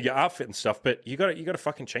 your outfit and stuff. But you got to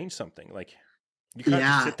fucking change something. Like, you can't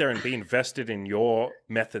just sit there and be invested in your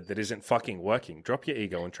method that isn't fucking working. Drop your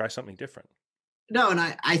ego and try something different. No, and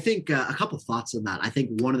I think a couple thoughts on that. I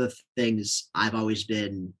think one of the things I'm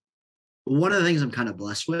kind of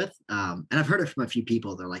blessed with, and I've heard it from a few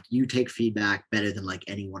people. They're like, you take feedback better than like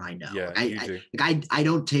anyone I know. Yeah, like, you do. I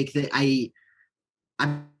don't take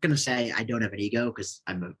I'm going to say I don't have an ego because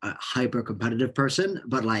I'm a hyper competitive person,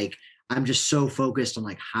 but like, I'm just so focused on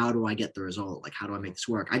like, how do I get the result? Like, how do I make this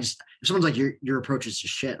work? If someone's like, your approach is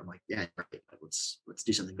just shit, I'm like, yeah, right, let's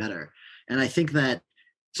do something better. And I think that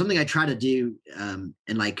something I try to do, and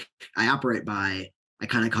like I operate by, I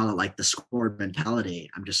kind of call it like the scored mentality.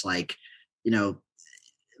 I'm just like,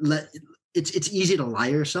 it's easy to lie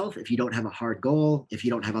to yourself if you don't have a hard goal, if you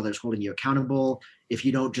don't have others holding you accountable, if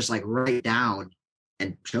you don't just like write down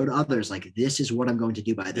and show to others like this is what I'm going to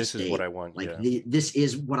do by this is date. what I want. Like Yeah. this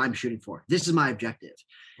is what I'm shooting for. This is my objective.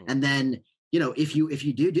 And then, if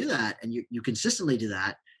you do that and you consistently do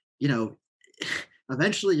that,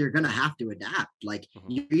 eventually you're gonna have to adapt. Like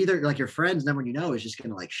you either like your friends and everyone is just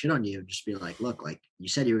gonna like shit on you and just be like, look, like you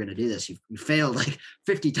said you were gonna do this, you failed like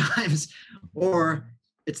 50 times, or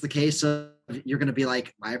it's the case of you're gonna be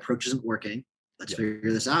like, my approach isn't working. Let's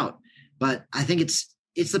figure this out. But I think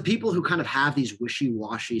it's the people who kind of have these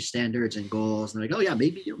wishy-washy standards and goals, and they're like, oh yeah,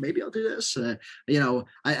 maybe I'll do this. I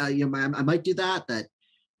might do that. That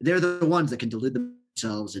they're the ones that can delude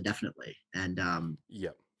themselves indefinitely. And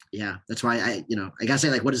yeah, that's why I gotta say,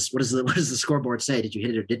 like, what does the scoreboard say? Did you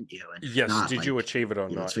hit it or didn't you? And yes, not, did like, you achieve it or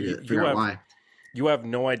not? Figure out why. You have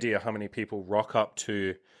no idea how many people rock up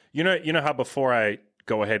to you know how before I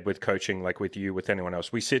go ahead with coaching, like with you, with anyone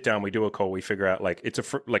else, we sit down, we do a call, we figure out like it's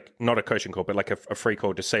like not a coaching call, but like a free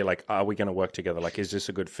call to say like, are we going to work together? Like, is this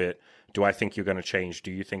a good fit? Do I think you're going to change?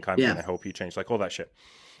 Do you think I'm going to help you change? Like all that shit.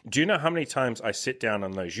 Do you know how many times I sit down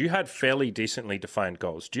on those? You had fairly decently defined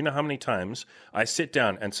goals. Do you know how many times I sit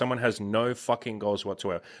down and someone has no fucking goals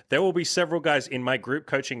whatsoever? There will be several guys in my group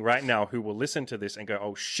coaching right now who will listen to this and go,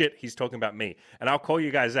 oh shit, he's talking about me. And I'll call you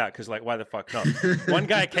guys out because like, why the fuck not? One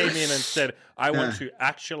guy came in and said, I want to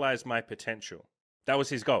actualize my potential. That was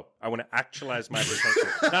his goal. I want to actualize my potential.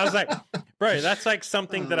 And I was like, bro, that's like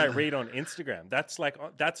something that I read on Instagram. That's like,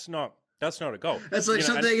 that's not a goal. That's like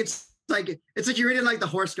something it's like you're reading like the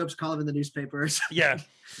horoscopes column in the newspapers. Yeah.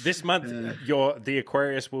 This month, the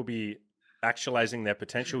Aquarius will be actualizing their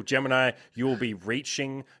potential. Gemini, you will be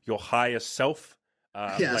reaching your higher self.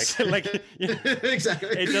 Yes. Like exactly.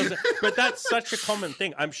 It doesn't, but that's such a common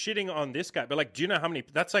thing. I'm shitting on this guy, but like, do you know how many?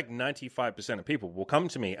 That's like 95% of people will come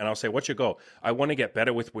to me and I'll say, "What's your goal?" I want to get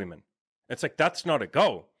better with women. It's like that's not a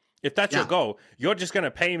goal. If that's your goal, you're just going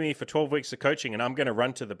to pay me for 12 weeks of coaching and I'm going to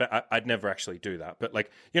run to the I'd never actually do that. But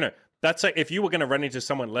like, that's like, if you were going to run into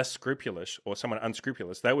someone less scrupulous or someone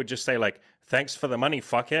unscrupulous, they would just say like, thanks for the money,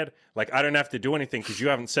 fuckhead. Like, I don't have to do anything because you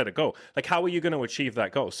haven't set a goal. Like, how are you going to achieve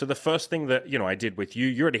that goal? So the first thing that, I did with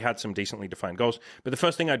you already had some decently defined goals, but the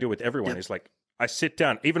first thing I do with everyone is like, I sit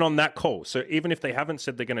down, even on that call. So even if they haven't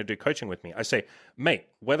said they're going to do coaching with me, I say, mate,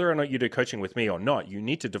 whether or not you do coaching with me or not, you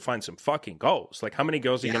need to define some fucking goals. Like, how many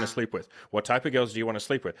girls are you going to sleep with? What type of girls do you want to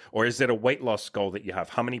sleep with? Or is it a weight loss goal that you have?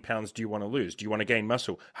 How many pounds do you want to lose? Do you want to gain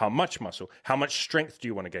muscle? How much muscle? How much strength do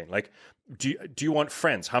you want to gain? Like, do you want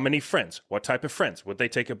friends? How many friends? What type of friends? Would they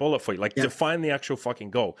take a bullet for you? Like, define the actual fucking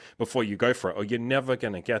goal before you go for it, or you're never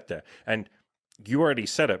going to get there. And you already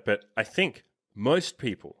said it, but I think most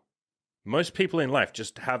people in life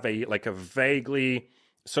just have a vaguely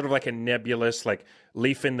sort of like a nebulous, like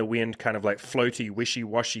leaf in the wind kind of like floaty,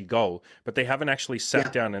 wishy-washy goal, but they haven't actually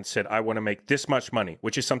sat down and said, I want to make this much money,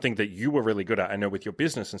 which is something that you were really good at. I know with your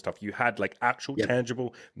business and stuff, you had like actual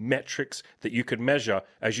tangible metrics that you could measure.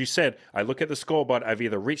 As you said, I look at the scoreboard, I've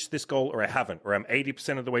either reached this goal or I haven't, or I'm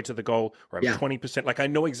 80% of the way to the goal, or I'm 20%. Like, I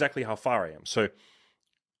know exactly how far I am. So,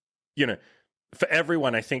 for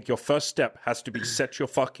everyone, I think your first step has to be set your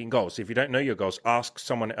fucking goals. If you don't know your goals, ask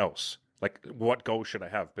someone else. Like, what goal should I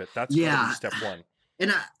have? But that's gotta be step one.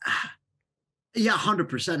 And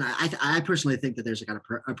 100%. I personally think that there's a kind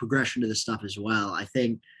of a progression to this stuff as well. I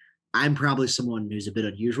think I'm probably someone who's a bit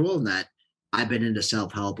unusual in that I've been into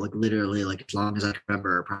self-help, like literally like as long as I can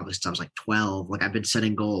remember, probably since I was like 12. Like, I've been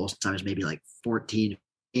setting goals since I was maybe like 14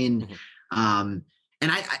 in. And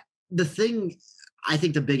the thing, I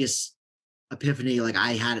think the biggest epiphany like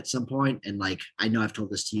I had at some point, and like I know I've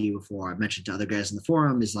told this to you before, I've mentioned to other guys in the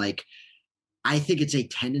forum, is like I think it's a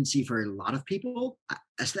tendency for a lot of people.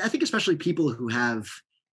 I think especially people who have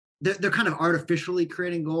they're kind of artificially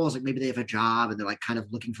creating goals. Like, maybe they have a job and they're like kind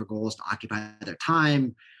of looking for goals to occupy their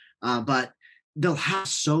time, but they'll have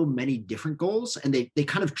so many different goals and they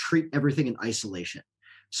kind of treat everything in isolation.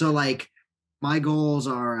 So like my goals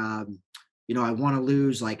are I want to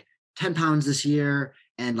lose like 10 pounds this year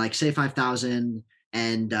and like say 5,000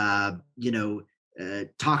 and,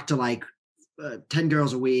 talk to like 10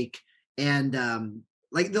 girls a week. And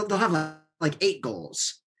like they'll have like 8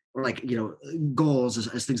 goals or like, goals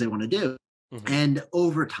as things they want to do. Mm-hmm. And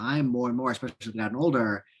over time, more and more, especially as I've gotten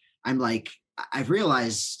older, I'm like, I've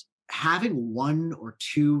realized having 1 or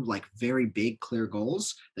 2 like very big, clear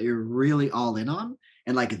goals that you're really all in on.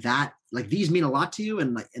 And like that, like these mean a lot to you.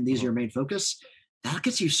 And like, and these are your main focus. That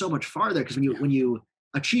gets you so much farther because when you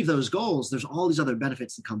achieve those goals, there's all these other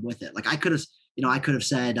benefits that come with it. Like I could have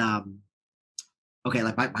said, okay,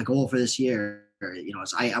 like my goal for this year,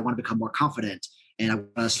 is I want to become more confident and I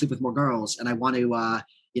want to sleep with more girls, and I want to,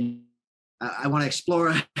 I want to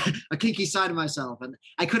explore a kinky side of myself. And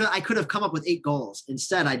I could have come up with 8 goals.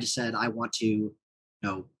 Instead, I just said I want to,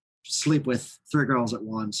 sleep with 3 girls at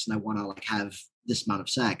once, and I want to like have this amount of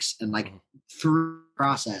sex. And like through the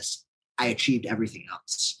process, I achieved everything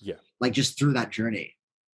else. Yeah. Like just through that journey.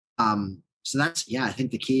 So that's, yeah, I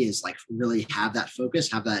think the key is like really have that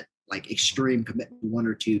focus, have that like extreme commitment to 1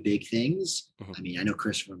 or 2 big things. I mean, I know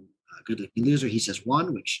Chris from Good Looking Loser, he says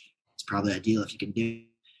 1, which is probably ideal if you can do.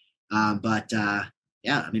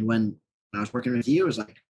 Yeah, I mean, when I was working with you, it was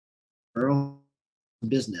like early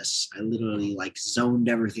business. I literally like zoned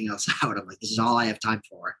everything else out. I'm like, this is all I have time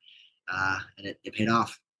for. And it paid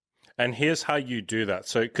off. And here's how you do that.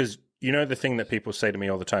 So, because the thing that people say to me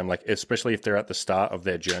all the time, like, especially if they're at the start of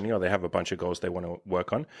their journey or they have a bunch of goals they want to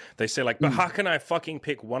work on, they say like, but how can I fucking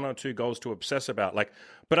pick 1 or 2 goals to obsess about? Like,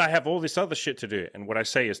 but I have all this other shit to do. And what I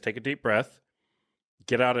say is take a deep breath,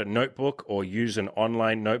 get out a notebook or use an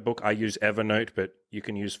online notebook. I use Evernote, but you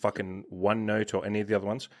can use fucking OneNote or any of the other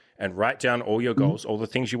ones, and write down all your goals, all the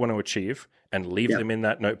things you want to achieve, and leave them in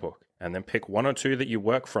that notebook. And then pick 1 or 2 that you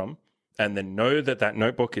work from, and then know that that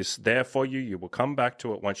notebook is there for you. You will come back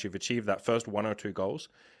to it once you've achieved that first 1 or 2 goals,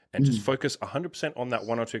 and just focus 100% on that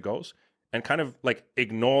 1 or 2 goals, and kind of like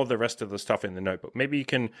ignore the rest of the stuff in the notebook. Maybe you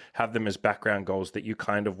can have them as background goals that you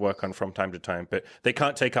kind of work on from time to time, but they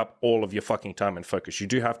can't take up all of your fucking time and focus. You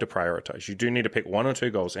do have to prioritize. You do need to pick 1 or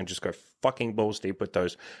 2 goals and just go fucking balls deep with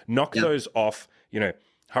those. Knock those off,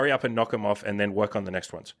 hurry up and knock them off, and then work on the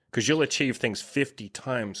next ones. Because you'll achieve things 50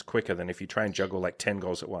 times quicker than if you try and juggle like 10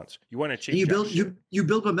 goals at once. You won't achieve. And you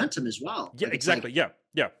build momentum as well. Yeah, like exactly. Like,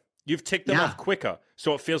 yeah. You've ticked them off quicker,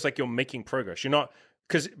 so it feels like you're making progress. You're not,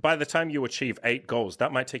 because by the time you achieve 8 goals,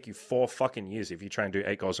 that might take you 4 fucking years if you try and do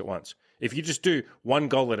 8 goals at once. If you just do 1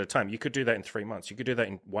 goal at a time, you could do that in 3 months. You could do that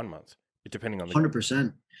in 1 month, depending on the 100%.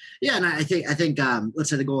 Goal. Yeah, and I think let's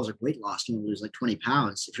say the goal is like weight loss. You want to lose like 20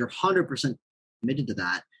 pounds. If you're 100% committed to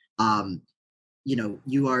that,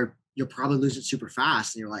 you'll probably lose it super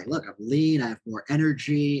fast. And you're like, look, I'm lean. I have more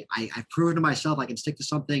energy. I've proven to myself I can stick to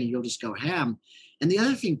something, and you'll just go ham. And the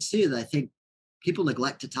other thing too that I think people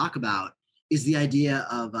neglect to talk about is the idea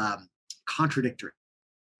of contradictory.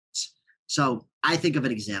 So I think of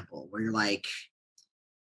an example where you're like,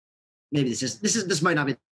 maybe this might not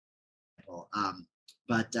be,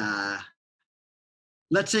 but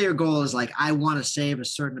let's say your goal is like, I want to save a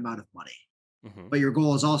certain amount of money, but your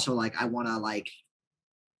goal is also like, I want to like,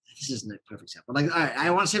 this isn't a perfect example. Like, all right,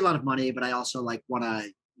 I want to save a lot of money, but I also like want to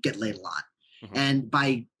get laid a lot. And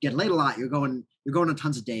by getting laid a lot, you're going on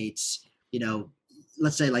tons of dates.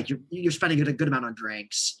 Let's say like you're spending a good amount on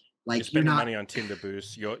drinks. Like you're spending money on Tinder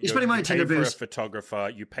boosts. You're spending money on Tinder boosts. For a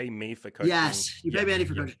photographer, you pay me for coaching. Yes, you pay me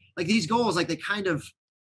for coaching. Like these goals, like they kind of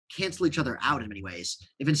cancel each other out in many ways.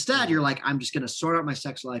 If instead you're like, I'm just going to sort out my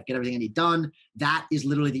sex life, get everything I need done. That is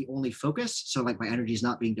literally the only focus. So like my energy is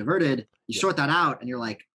not being diverted. You sort that out, and you're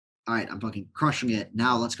like, all right, I'm fucking crushing it.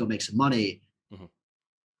 Now let's go make some money.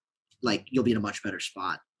 Like you'll be in a much better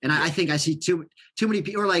spot. And I think I see too many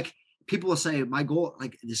people, or like people will say my goal,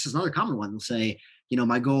 like this is another common one. They'll say,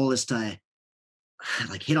 my goal is to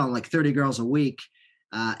like hit on like 30 girls a week.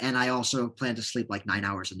 And I also plan to sleep like 9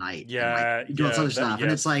 hours a night. Yeah. And, like, do other stuff. Yes,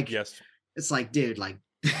 and it's like, it's like, dude, like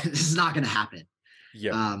this is not going to happen.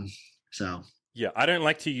 Yeah. So. Yeah, I don't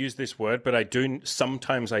like to use this word, but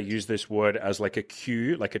sometimes I use this word as like a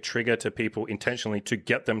cue, like a trigger to people intentionally to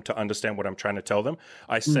get them to understand what I'm trying to tell them.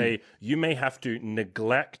 I say, you may have to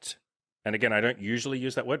neglect, and again, I don't usually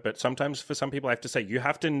use that word, but sometimes for some people I have to say, you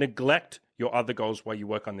have to neglect your other goals while you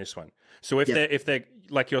work on this one. So if they're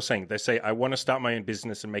like you're saying, they say, I want to start my own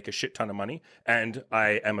business and make a shit ton of money, and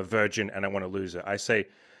I am a virgin and I want to lose it. I say,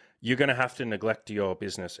 you're going to have to neglect your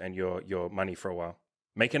business and your money for a while.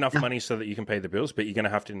 Make enough money so that you can pay the bills, but you're going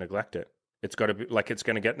to have to neglect it. It's got to be like it's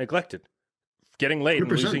going to get neglected. Getting laid 100%.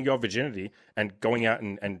 And losing your virginity and going out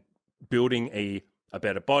and building a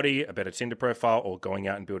better body, a better Tinder profile, or going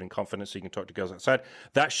out and building confidence so you can talk to girls outside,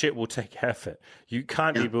 that shit will take care of it. You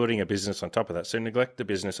can't be building a business on top of that. So neglect the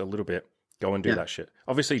business a little bit. Go and do that shit.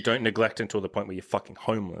 Obviously, don't neglect until the point where you're fucking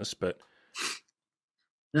homeless, but...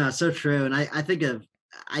 No, it's so true. And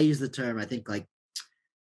I use the term, I think like,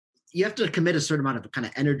 you have to commit a certain amount of kind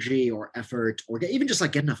of energy or effort, or even just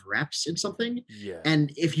like get enough reps in something. Yeah.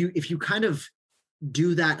 And if you kind of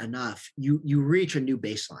do that enough, you reach a new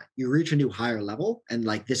baseline, you reach a new higher level. And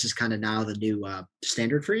like, this is kind of now the new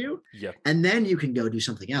standard for you. Yeah. And then you can go do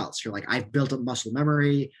something else. You're like, I've built up muscle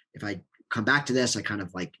memory. If I come back to this, I kind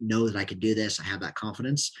of like know that I can do this. I have that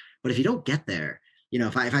confidence. But if you don't get there,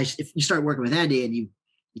 if you start working with Andy and you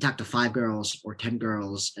talk to 5 girls or 10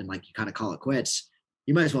 girls and like you kind of call it quits,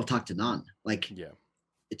 you might as well talk to none. Like Yeah.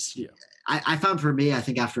 it's, Yeah. I found for me, I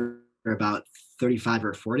think after about 35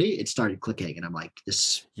 or 40, it started clicking and I'm like,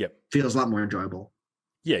 this Yep. feels a lot more enjoyable.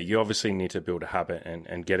 Yeah, you obviously need to build a habit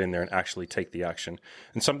and get in there and actually take the action.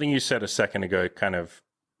 And something you said a second ago kind of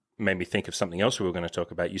made me think of something else we were going to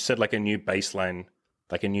talk about. You said like a new baseline,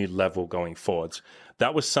 like a new level going forwards.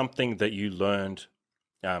 That was something that you learned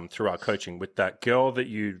through our coaching with that girl that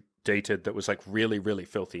you dated that was like really, really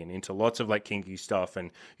filthy and into lots of like kinky stuff.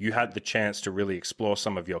 And you had the chance to really explore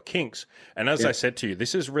some of your kinks. And as I said to you,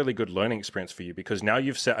 this is a really good learning experience for you because now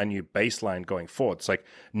you've set a new baseline going forward. It's like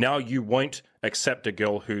now you won't accept a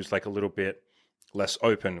girl who's like a little bit less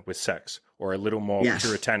open with sex or a little more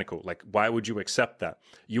puritanical. Like, why would you accept that?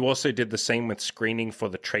 You also did the same with screening for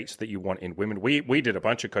the traits that you want in women. We did a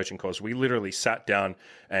bunch of coaching calls. We literally sat down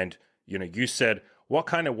and, you know, you said, what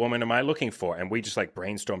kind of woman am I looking for? And we just like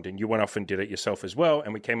brainstormed and you went off and did it yourself as well.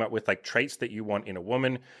 And we came up with like traits that you want in a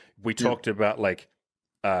woman. We talked about like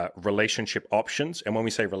relationship options. And when we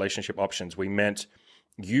say relationship options, we meant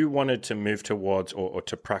you wanted to move towards or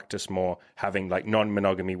to practice more having like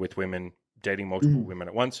non-monogamy with women, dating multiple women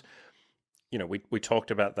at once. You know, we talked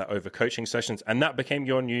about that over coaching sessions and that became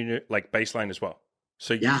your new like baseline as well.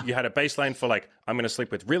 So you had a baseline for like, I'm going to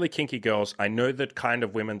sleep with really kinky girls. I know the kind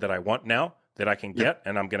of women that I want now that I can get,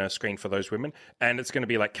 and I'm going to screen for those women. And it's going to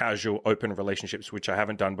be like casual, open relationships, which I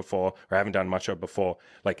haven't done before or I haven't done much of before.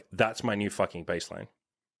 Like that's my new fucking baseline.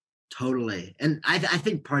 Totally. And I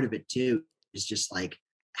think part of it too is just like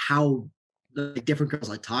how the different girls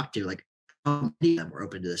I talked to, like how many of them were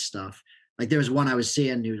open to this stuff. Like there was one I was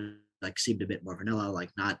seeing who like seemed a bit more vanilla, like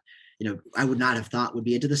not, you know, I would not have thought would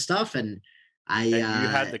be into this stuff. And you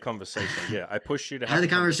had the conversation. Yeah. I pushed you to have had the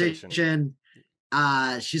the conversation.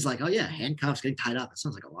 She's like, oh yeah, handcuffs, getting tied up. It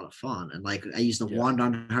sounds like a lot of fun. And like I used the wand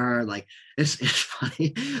on her. Like it's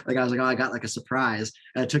funny. Like I was like, oh, I got like a surprise.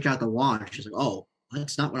 And I took out the wand. She's like, oh,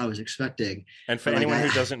 that's not what I was expecting. And for anyone who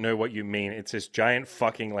doesn't know what you mean, it's this giant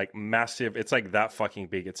fucking like massive, it's like that fucking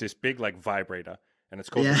big. It's this big like vibrator and it's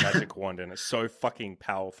called the magic wand and it's so fucking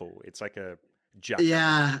powerful. It's like a jackhammer.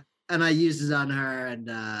 Yeah. And I used it on her and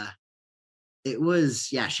it was,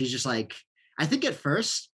 she's just like, I think at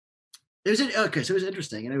first, so it was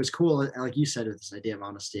interesting and it was cool, like you said, with this idea of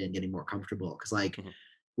honesty and getting more comfortable. Because like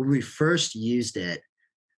when we first used it,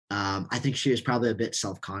 I think she was probably a bit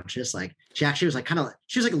self-conscious. Like she actually was like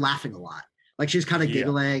she was like laughing a lot. Like she was kind of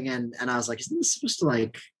giggling, and I was like, isn't this supposed to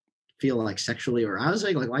like feel like sexually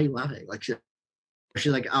arousing? Like why are you laughing? Like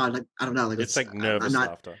she's like, oh, like I don't know. Like it's like nervous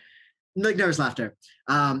laughter. Like nervous laughter.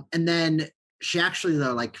 And then she actually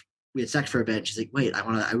though like. We had sex for a bit. She's like, wait,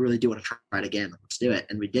 I really do want to try it again. Let's do it.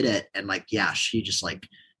 And we did it. And like, yeah, she just like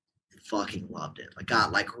fucking loved it. Like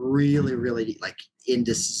got like really, really like in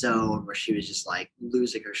this zone where she was just like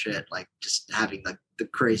losing her shit, like just having like the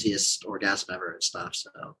craziest orgasm ever and stuff.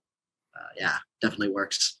 So yeah, definitely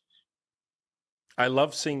works. I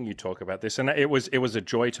love seeing you talk about this. And it was a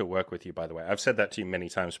joy to work with you, by the way. I've said that to you many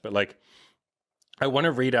times, but like, I want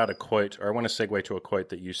to read out a quote, or I want to segue to a quote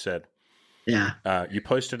that you said. Yeah. You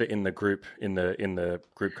posted it in the group, in the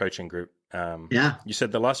group coaching group. Yeah. You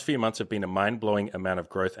said the last few months have been a mind-blowing amount of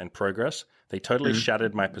growth and progress. They totally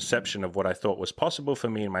shattered my perception of what I thought was possible for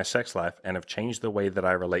me in my sex life and have changed the way that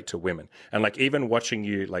I relate to women. And like even watching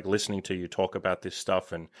you, like listening to you talk about this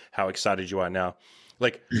stuff and how excited you are now,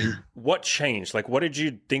 like what changed? Like what did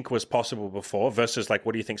you think was possible before versus like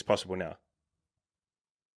what do you think is possible now?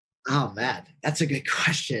 Oh man, that's a good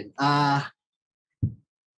question.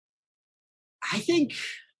 I think,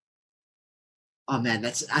 oh man,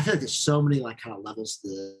 I feel like there's so many like kind of levels to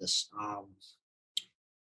this.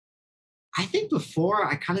 I think before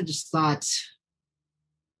I kind of just thought,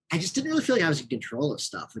 I just didn't really feel like I was in control of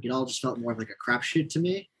stuff. Like it all just felt more of like a crapshoot to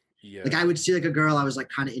me. Yeah. Like I would see like a girl I was like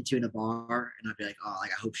kind of into in a bar and I'd be like, oh,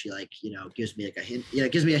 like I hope she like, you know, gives me like a hint,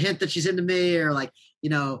 gives me a hint that she's into me or like,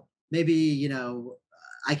 maybe,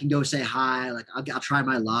 I can go say hi. Like I'll try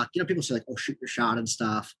my luck. People say like, oh, shoot your shot and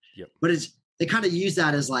stuff. Yep. But they kind of use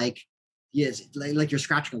that as like, yes, like you're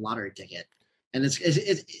scratching a lottery ticket. And it's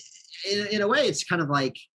in a way, it's kind of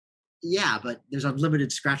like, yeah, but there's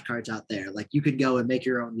unlimited scratch cards out there. Like you can go and make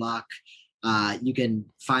your own luck. You can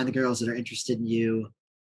find the girls that are interested in you.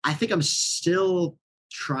 I think I'm still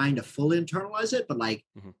trying to fully internalize it, but like,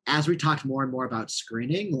 as we talked more and more about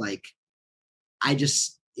screening, like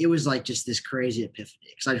it was like just this crazy epiphany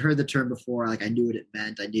because I'd heard the term before. Like I knew what it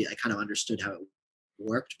meant. I kind of understood how it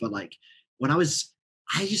worked, but like when I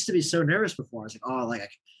used to be so nervous before. I was like, oh, like,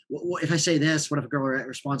 what if I say this? What if a girl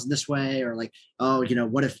responds in this way? Or like, oh,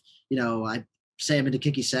 what if, I say I'm into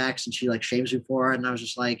kinky sex and she like shames me for it? And I was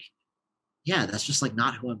just like, yeah, that's just like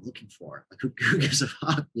not who I'm looking for. Like who gives a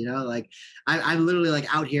fuck, you know? Like I'm literally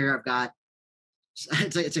like out here. I've got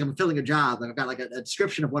it's like I'm filling a job. Like I've got like a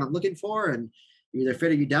description of what I'm looking for, and you either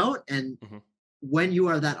fit or you don't. And Mm-hmm. when you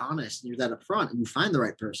are that honest and you're that upfront and you find the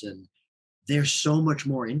right person, they're so much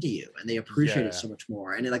more into you and they appreciate it Yeah. so much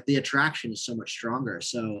more. And like the attraction is so much stronger.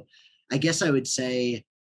 So I guess I would say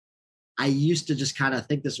I used to just kind of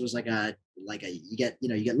think this was like a you get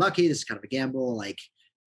lucky. This is kind of a gamble. Like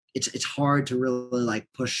it's hard to really like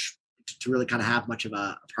push to really kind of have much of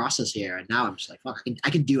a process here. And now I'm just like, fuck, I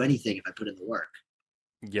can do anything if I put in the work.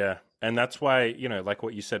 Yeah. And that's why, like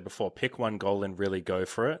what you said before, pick one goal and really go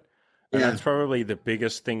for it. And Yeah. that's probably the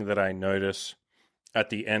biggest thing that I notice at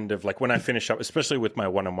the end of, like, when I finish up, especially with my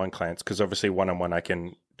one-on-one clients, because obviously one-on-one I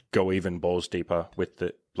can go even balls deeper with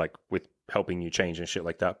with helping you change and shit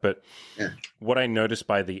like that. But Yeah. what I notice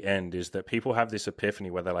by the end is that people have this epiphany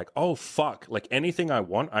where they're like, oh fuck, like anything I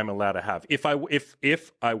want I'm allowed to have if I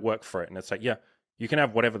work for it. And it's like, yeah, you can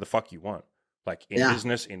have whatever the fuck you want, like in Yeah.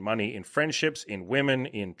 business, in money, in friendships, in women,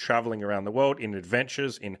 in traveling around the world, in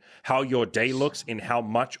adventures, in how your day looks, in how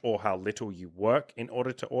much or how little you work in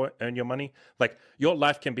order to earn your money. Like your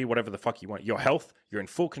life can be whatever the fuck you want. Your health, you're in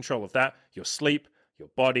full control of that. Your sleep, your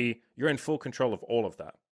body, you're in full control of all of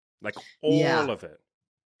that, like Yeah. all of it.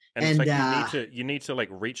 And it's And like you need to like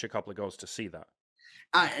reach a couple of goals to see that.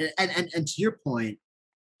 and to your point,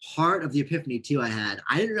 part of the epiphany too I had,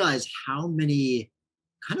 I didn't realize how many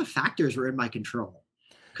kind of factors were in my control.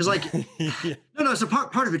 Because like Yeah. no, so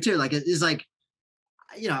part of it too, like it is like,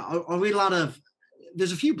 I'll read a lot of,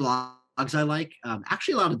 there's a few blogs I like,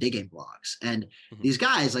 actually a lot of day game blogs. And Mhm, these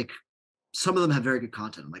guys, like some of them have very good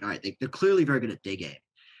content. I'm like, all right, they're clearly very good at day game.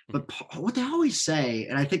 mhm. But what they always say,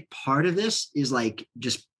 and I think part of this is like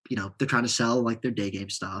just, they're trying to sell like their day game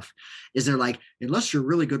stuff, is they're like, unless you're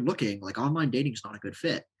really good looking, like online dating is not a good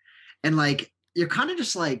fit. And like, you're kind of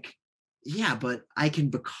just like, yeah, but I can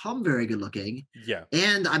become very good looking. Yeah.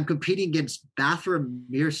 And I'm competing against bathroom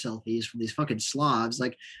mirror selfies from these fucking slobs.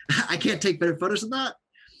 Like, I can't take better photos than that.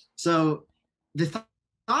 So the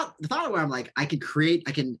thought where I'm like, I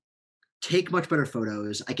can take much better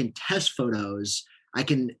photos. I can test photos. I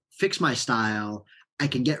can fix my style. I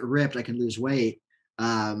can get ripped. I can lose weight.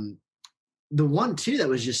 Um, the one too that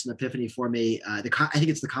was just an epiphany for me. I think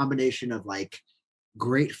it's the combination of like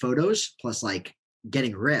great photos plus like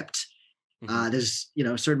getting ripped. Mhm. There's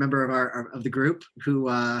a certain member of of the group who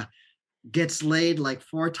gets laid like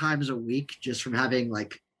 4 times a week just from having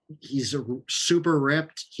like, he's super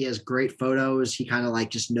ripped. He has great photos. He kind of like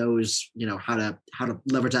just knows how to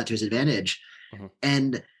leverage that to his advantage. Mhm.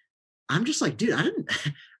 And I'm just like, dude,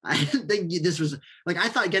 I didn't think this was like, I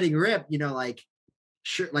thought getting ripped,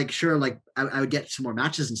 sure, like I would get some more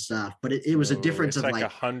matches and stuff, but it was a Oh, difference it's of like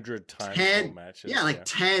like 100 times more 10, yeah, matches. like Yeah.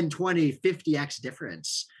 10, 20, 50x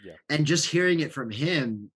difference. Yeah. And just hearing it from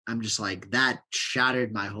him, I'm just like, that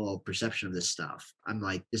shattered my whole perception of this stuff. I'm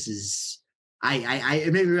like, this is,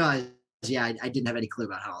 it made me realize, yeah, I didn't have any clue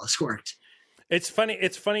about how all this worked. It's funny.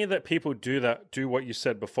 It's funny that people do what you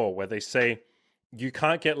said before, where they say you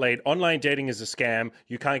can't get laid. Online dating is a scam.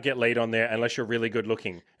 You can't get laid on there unless you're really good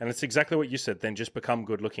looking. And it's exactly what you said. Then just become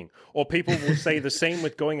good looking. Or people will say the same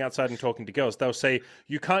with going outside and talking to girls. They'll say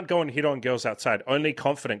you can't go and hit on girls outside. Only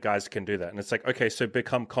confident guys can do that. And it's like, okay, so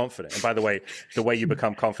become confident. And by the way you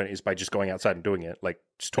become confident is by just going outside and doing it. Like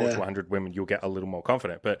just talk to 100 women, you'll get a little more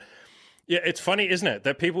confident. But yeah, it's funny, isn't it?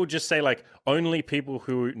 That people just say like only people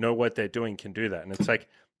who know what they're doing can do that. And it's like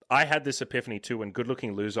I had this epiphany too, and Good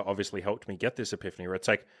Looking Loser obviously helped me get this epiphany where it's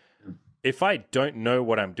like if I don't know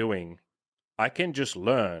what I'm doing, I can just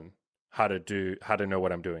learn how to know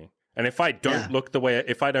what I'm doing. And if I don't Yeah.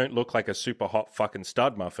 if I don't look like a super hot fucking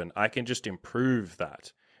stud muffin, I can just improve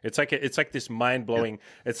that. It's like this mind blowing.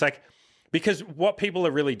 It's like because what people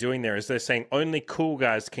are really doing there is they're saying only cool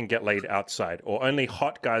guys can get laid outside, or only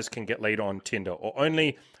hot guys can get laid on Tinder, or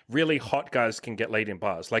only really hot guys can get laid in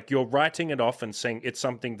bars. Like you're writing it off and saying it's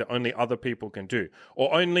something that only other people can do,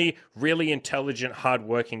 or only really intelligent,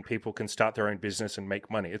 hardworking people can start their own business and make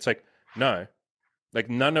money. It's like, no, like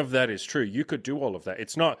none of that is true. You could do all of that.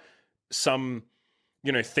 It's not some,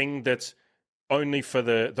 thing that's only for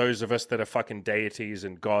those of us that are fucking deities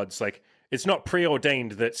and gods. Like it's not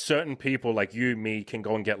preordained that certain people like you, me, can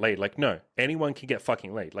go and get laid. Like no, anyone can get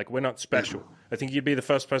fucking laid. Like we're not special. I think you'd be the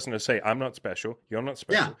first person to say I'm not special. You're not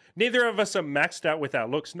special. Yeah. Neither of us are maxed out with our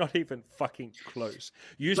looks. Not even fucking close.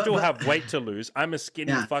 You still But have weight to lose. I'm a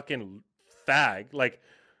skinny yeah. fucking fag. Like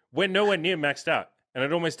we're nowhere near maxed out, and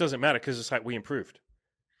it almost doesn't matter because it's like we improved.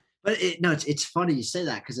 But no, it's funny you say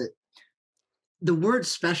that because the word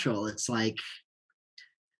special, it's like,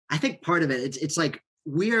 I think part of it, it's like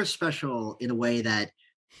we are special in a way that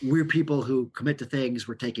we're people who commit to things.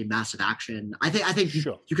 We're taking massive action. I think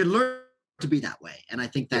Sure. you can learn to be that way, and I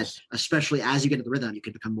think that Yes. especially as you get into the rhythm, you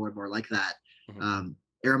can become more and more like that. Hmm.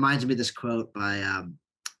 It reminds me of this quote by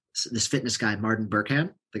this fitness guy, Martin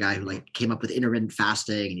Burkhan, the guy who Hmm. like came up with intermittent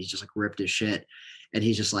fasting, and he's just like ripped as shit. And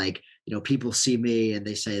he's just like, people see me and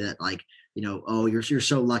they say that like, oh, you're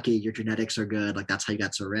so lucky, your genetics are good, like that's how you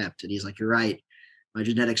got so ripped. And he's like, you're right, my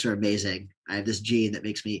genetics are amazing. I have this gene that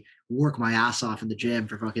makes me work my ass off in the gym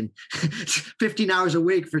for fucking 15 hours a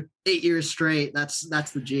week for 8 years straight. That's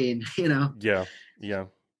the gene. Yeah. Yeah.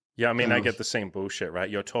 Yeah, I mean, I So get the same bullshit, right?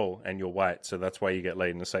 You're tall and you're white, so that's why you get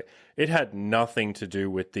laid. And it's like, it had nothing to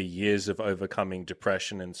do with the years of overcoming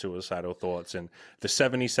depression and suicidal thoughts and the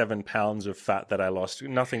 77 pounds of fat that I lost.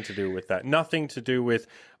 Nothing to do with that. Nothing to do with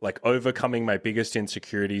like overcoming my biggest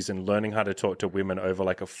insecurities and learning how to talk to women over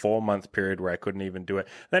like a 4-month period where I couldn't even do it.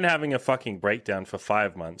 Then having a fucking breakdown for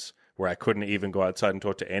 5 months where I couldn't even go outside and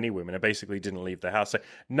talk to any women. I basically didn't leave the house. Like,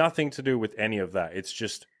 nothing to do with any of that. It's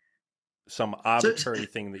just some so arbitrary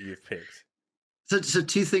thing that you've picked. so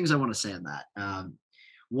two things I want to say on that.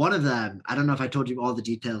 One of them, I don't know if I told you all the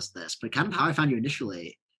details of this, but kind of how I found you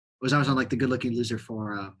initially was I was on like the Good Looking Loser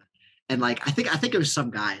forum, and like I think it was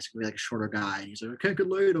some guy, it's gonna be like a shorter guy, and he's like, I can't get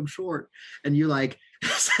laid, I'm short, and you like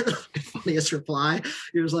said the funniest reply.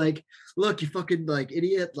 He was like, look, you fucking like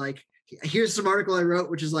idiot, like here's some article I wrote,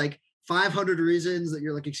 which is like 500 reasons that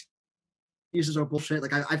you're like excuses are bullshit.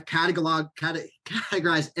 Like I've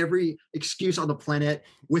categorized every excuse on the planet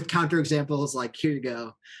with counterexamples. Like, here you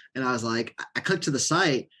go. And I was like, I clicked to the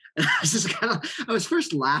site, and I was just I was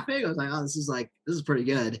first laughing. I was like, oh, this is pretty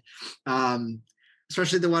good.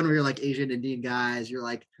 Especially the one where you're like Asian Indian guys. You're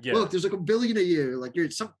like, Yeah. look, there's like a billion of you. Like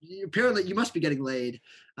apparently you must be getting laid.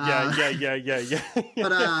 Yeah. But yeah.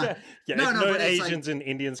 no, If no, no but it's like, Asians and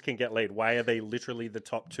Indians can get laid, why are they literally the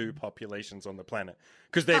top 2 populations on the planet?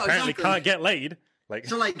 Because they oh, apparently exactly. can't get laid. Like,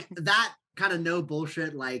 So like that kind of no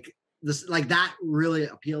bullshit, like this, like that really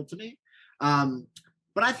appealed to me.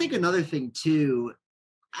 But I think another thing too,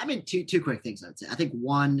 I mean, two quick things I'd say. I think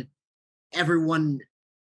one, everyone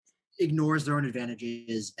ignores their own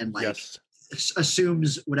advantages and like yes.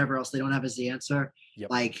 assumes whatever else they don't have as the answer. Yep.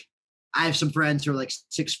 Like I have some friends who are like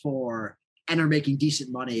 6'4" and are making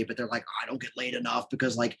decent money, but they're like, oh, I don't get laid enough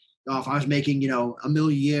because like, oh, if I was making, a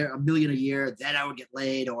million a year, then I would get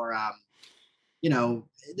laid. Or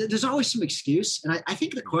there's always some excuse. And I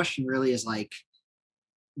think the question really is like,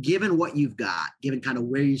 given what you've got, given kind of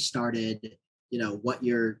where you started, what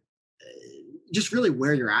you're just really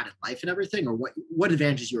where you're at in life and everything, or what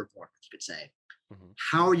advantages you were born with, you could say. Mhm.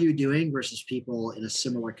 How are you doing versus people in a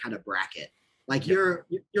similar kind of bracket? Like Yeah.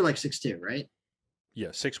 you're like 6'2", right? Yeah.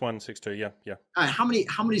 6'1", 6'2". Yeah. Yeah. All right, how many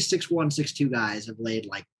 6'1", 6'2" guys have laid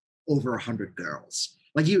like over 100 girls?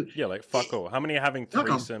 Like you, Yeah. Like, fuck all. How many are having fuck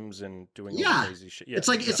 'em. threesomes and doing all Yeah, crazy shit? Yeah. it's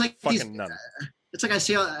like these, fucking none. it's like I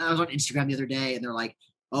was on Instagram the other day, and they're like,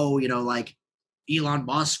 oh, like Elon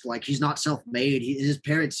Musk, like he's not self-made. His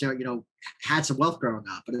parents, had some wealth growing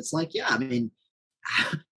up, but it's like, yeah, I mean,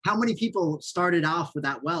 how many people started off with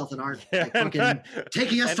that wealth and aren't like fucking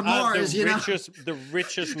taking us and to Mars? the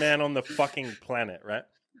richest man on the fucking planet, right?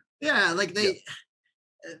 Yeah, like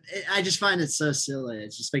I just find it so silly.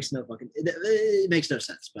 It just makes no fucking. It makes no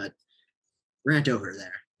sense. But rant over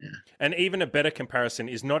there. Yeah. And even a better comparison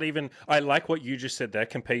is not even, I like what you just said there,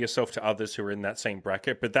 compare yourself to others who are in that same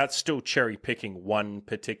bracket, but that's still cherry picking one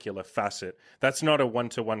particular facet. That's not a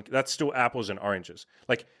one-to-one, that's still apples and oranges.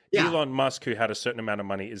 Like Elon Musk, who had a certain amount of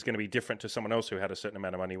money, is going to be different to someone else who had a certain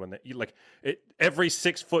amount of money. Every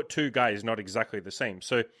 6'2" guy is not exactly the same.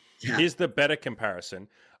 So here's the better comparison.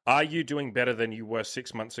 Are you doing better than you were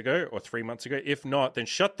 6 months ago or 3 months ago? If not, then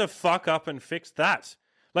shut the fuck up and fix that.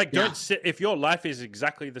 Like, don't sit, if your life is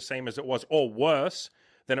exactly the same as it was or worse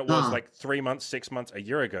than it was like 3 months, 6 months, a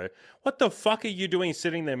year ago, what the fuck are you doing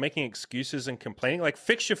sitting there making excuses and complaining? Like,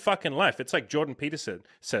 fix your fucking life. It's like Jordan Peterson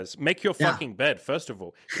says, make your fucking bed, first of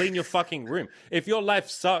all. Clean your fucking room. If your life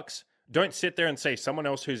sucks, don't sit there and say someone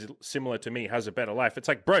else who's similar to me has a better life. It's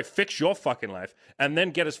like, bro, fix your fucking life and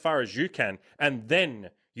then get as far as you can. And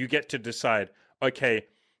then you get to decide, okay,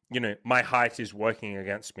 my height is working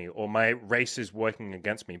against me or my race is working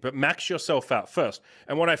against me. But max yourself out first.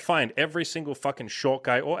 And what I find, every single fucking short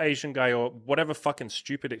guy or Asian guy or whatever fucking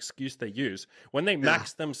stupid excuse they use, when they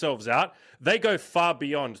max themselves out, they go far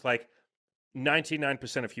beyond like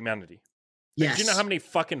 99% of humanity. Like, do you know how many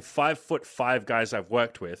fucking 5'5" guys I've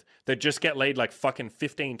worked with that just get laid like fucking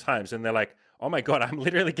 15 times and they're like, oh my God, I'm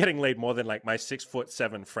literally getting laid more than like my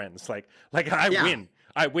 6'7" friends. Like I win.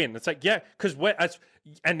 I win. It's like, yeah, because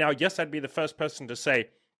and now, yes, I'd be the first person to say,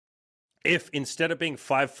 if instead of being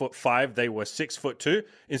 5'5", they were 6'2",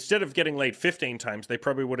 instead of getting laid 15 times, they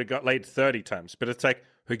probably would have got laid 30 times. But it's like,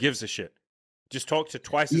 who gives a shit? Just talk to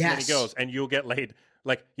twice as many girls and you'll get laid.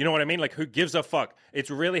 Like, you know what I mean? Like, who gives a fuck? It's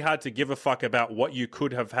really hard to give a fuck about what you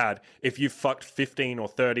could have had if you fucked 15 or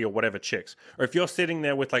 30 or whatever chicks. Or if you're sitting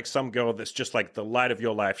there with like some girl that's just like the light of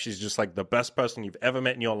your life, she's just like the best person you've ever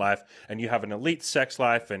met in your life, and you have an elite sex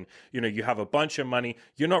life and, you know, you have a bunch of money,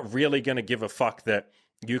 you're not really going to give a fuck that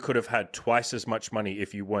you could have had twice as much money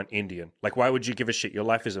if you weren't Indian. Like, why would you give a shit? Your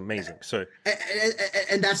life is amazing. So,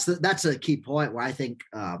 and that's a key point where I think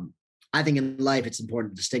in life it's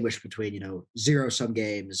important to distinguish between, you know, zero-sum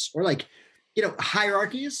games or like, you know,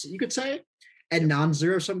 hierarchies, you could say, and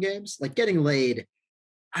non-zero-sum games. Like getting laid.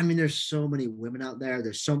 I mean, there's so many women out there.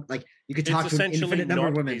 There's so, like, you could talk to an infinite number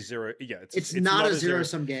of women. It's not a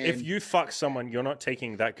zero-sum game. If you fuck someone, you're not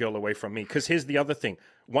taking that girl away from me. Because here's the other thing.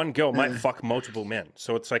 One girl might fuck multiple men.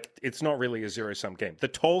 So it's like, it's not really a zero-sum game. The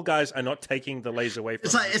tall guys are not taking the lays away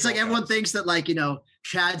from It's like everyone thinks that, like, you know,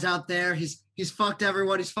 Chad's out there. He's fucked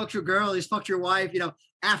everyone. He's fucked your girl. He's fucked your wife. You know,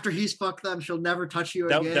 after he's fucked them, she'll never touch you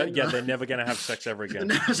again. They're never going to have sex ever again.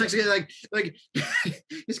 Never sex again. Like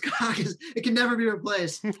his cock it can never be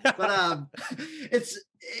replaced. But I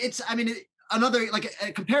mean, another, like,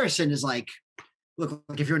 a comparison is like, look,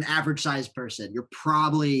 like if you're an average sized person, you're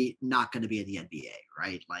probably not going to be in the NBA,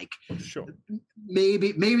 right? Like, sure,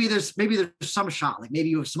 maybe there's some shot, like maybe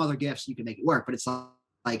you have some other gifts you can make it work, but it's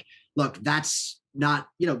like, look, that's not,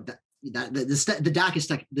 you know, the deck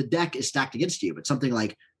is stacked against you. But something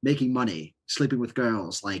like making money, sleeping with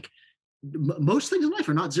girls, like most things in life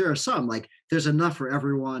are not zero sum. Like there's enough for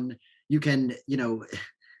everyone. You can, you know,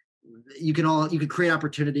 you can create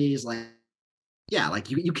opportunities. Like, yeah, like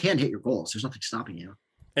you can hit your goals. There's nothing stopping you.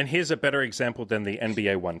 And here's a better example than the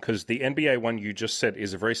NBA one, because the NBA one you just said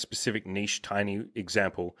is a very specific niche, tiny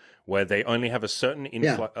example where they only have a certain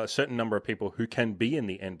a certain number of people who can be in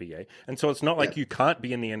the NBA. And so it's not like you can't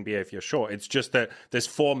be in the NBA if you're short. It's just that there's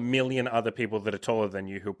 4 million other people that are taller than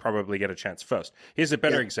you who probably get a chance first. Here's a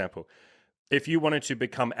better example. If you wanted to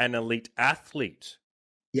become an elite athlete,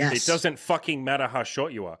 it doesn't fucking matter how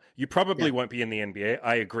short you are. You probably won't be in the NBA,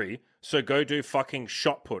 I agree. So go do fucking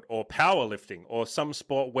shot put or powerlifting or some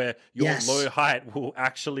sport where your low height will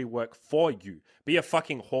actually work for you. Be a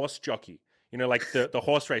fucking horse jockey. You know, like the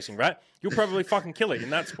horse racing, right? You'll probably fucking kill it in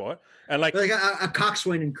that sport. And like a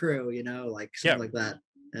coxswain and crew, you know, like something like that.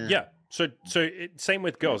 Yeah. So same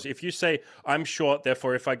with girls. If you say, I'm short,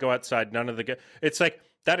 therefore if I go outside, none of the it's like,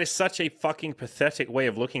 that is such a fucking pathetic way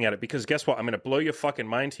of looking at it, because guess what? I'm going to blow your fucking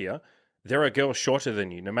mind here. There are girls shorter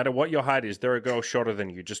than you. No matter what your height is, there are girls shorter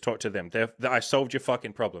than you. Just talk to them. I solved your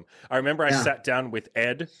fucking problem. I remember I sat down with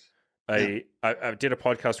Ed. I did a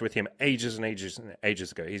podcast with him ages and ages and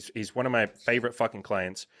ages ago. He's one of my favorite fucking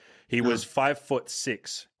clients. He was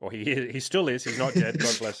 5'6", or he still is. He's not dead.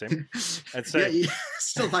 God bless him. And so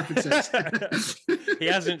still 5'6". He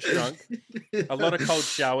hasn't shrunk. A lot of cold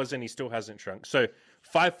showers, and he still hasn't shrunk. So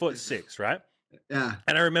 5'6", right? Yeah.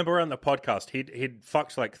 And I remember on the podcast, he'd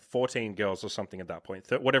fucked like 14 girls or something at that point,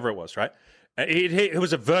 whatever it was, right? He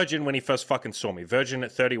was a virgin when he first fucking saw me, virgin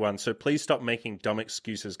at 31. So please stop making dumb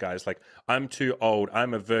excuses, guys. Like, I'm too old,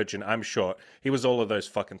 I'm a virgin, I'm short. He was all of those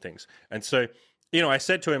fucking things. And so, you know, I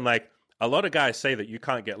said to him, like, a lot of guys say that you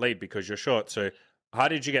can't get laid because you're short. So how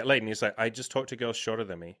did you get laid? And he's like, I just talked to girls shorter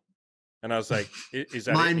than me. And I was like, is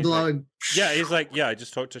that mind blowing? Like, yeah, he's like, yeah, I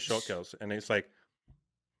just talked to short girls. And he's like,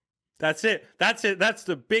 that's it. That's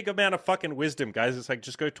the big amount of fucking wisdom, guys. It's like,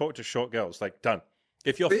 just go talk to short girls. Like, done.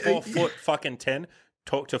 If you're 4 foot fucking 10,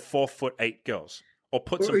 talk to 4'8" girls, or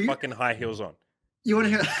put some fucking high heels on. You want to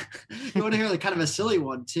hear? You want to hear like kind of a silly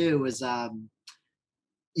one too? Was I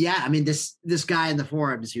mean, this guy in the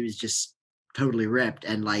forums who is just totally ripped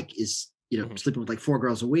and like is, you know, sleeping with like 4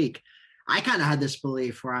 girls a week. I kind of had this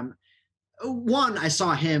belief where I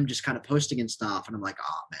saw him just kind of posting and stuff, and I'm like,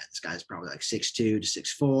 oh man, this guy's probably like 6'2" to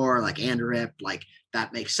 6'4", like, and ripped, like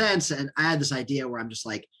that makes sense. And I had this idea where I'm just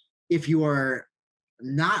like, if you are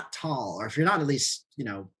not tall, or if you're not at least, you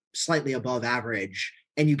know, slightly above average,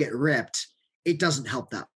 and you get ripped, it doesn't help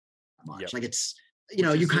that much. Yep. Like, it's, you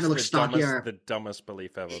know, you kind of look stockier. The dumbest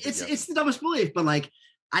belief ever. It's the dumbest belief, but like,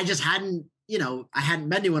 I just hadn't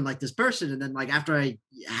met anyone like this person. And then like, after I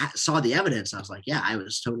saw the evidence, I was like, yeah, I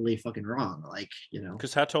was totally fucking wrong. Like, you know,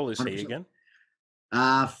 because how tall is 100%. He again?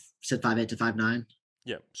 Said 5'8" to 5'9".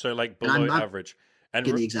 Yeah. So like below average. And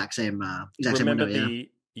in the exact same remember window,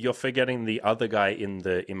 you're forgetting the other guy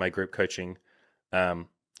in my group coaching,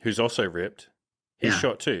 who's also ripped. He's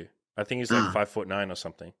short too. I think he's like 5'9" or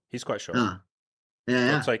something. He's quite short.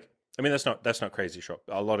 Yeah. So it's like, I mean, that's not crazy short.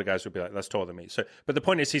 A lot of guys would be like, that's taller than me. So, but the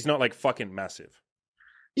point is, he's not like fucking massive.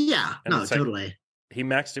 Yeah, And no, it's like, totally. he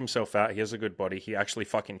maxed himself out. He has a good body. He actually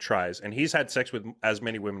fucking tries, and he's had sex with as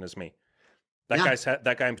many women as me. Yeah,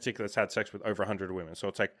 That guy in particular has had sex with over 100 women. So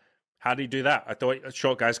it's like, how do you do that? I thought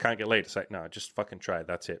short guys can't get laid. It's like, no, just fucking try.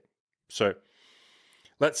 That's it. So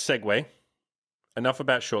let's segue. Enough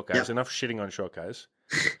about short guys. yeah. Enough shitting on short guys.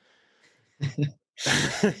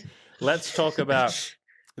 Let's talk about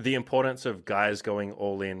the importance of guys going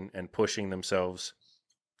all in and pushing themselves.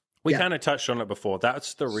 We Yeah. kind of touched on it before.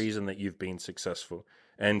 That's the reason that you've been successful.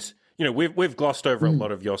 And you know, we've glossed over a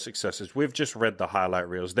lot of your successes. We've just read the highlight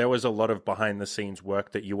reels. There was a lot of behind the scenes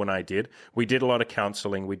work that you and I did. We did a lot of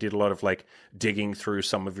counseling. We did a lot of like digging through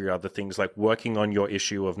some of your other things, like working on your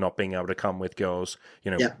issue of not being able to come with girls. You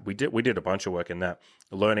know, Yeah. we did a bunch of work in that,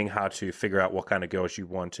 learning how to figure out what kind of girls you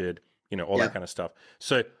wanted, you know, all Yeah. that kind of stuff.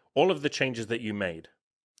 So all of the changes that you made,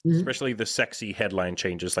 Mhm. especially the sexy headline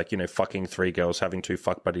changes, like, you know, fucking 3 girls, having 2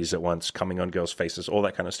 fuck buddies at once, coming on girls' faces, all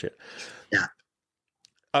that kind of shit. Yeah.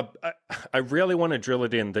 I really want to drill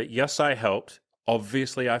it in that, yes, I helped.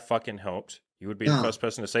 Obviously, I fucking helped. You would be the Oh. first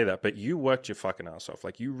person to say that, but you worked your fucking ass off.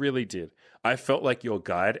 Like, you really did. I felt like your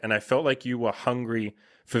guide, and I felt like you were hungry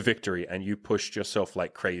for victory, and you pushed yourself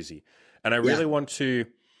like crazy. And I really want to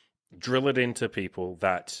drill it into people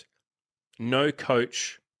that no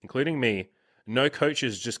coach, including me, no coach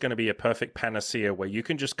is just going to be a perfect panacea where you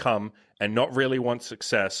can just come and not really want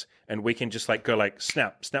success, and we can just like go like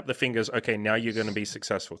snap the fingers. Okay, now you're going to be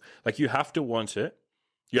successful. Like, you have to want it.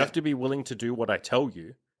 You have to be willing to do what I tell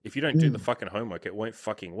you. If you don't do the fucking homework, it won't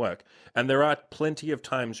fucking work. And there are plenty of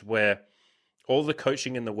times where all the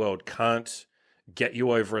coaching in the world can't get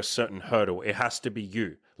you over a certain hurdle. It has to be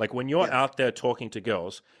you. Like, when you're out there talking to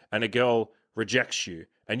girls and a girl rejects you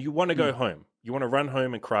and you want to go home, you want to run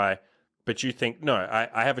home and cry, but you think, no,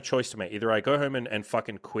 I have a choice to make. Either I go home and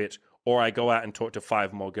fucking quit, or I go out and talk to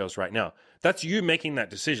 5 more girls right now. That's you making that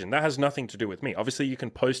decision. That has nothing to do with me. Obviously, you can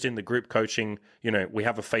post in the group coaching. You know, we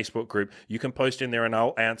have a Facebook group. You can post in there and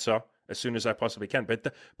I'll answer as soon as I possibly can.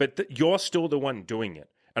 But you're still the one doing it.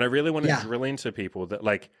 And I really want to drill into people that,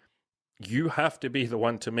 like, you have to be the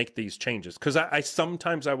one to make these changes. Because I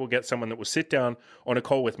sometimes I will get someone that will sit down on a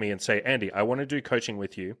call with me and say, Andy, I want to do coaching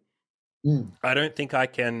with you. I don't think I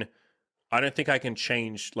can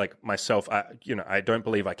change like myself. I don't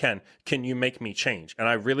believe I can. Can you make me change? And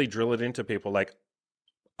I really drill it into people like,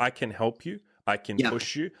 I can help you. I can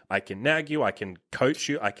push you. I can nag you. I can coach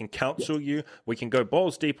you. I can counsel you. We can go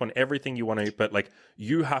balls deep on everything you want to, but like,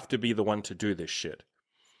 you have to be the one to do this shit.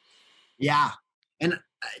 Yeah. And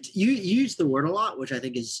you use the word a lot, which I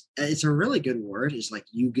think it's a really good word, is like,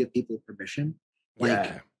 you give people permission.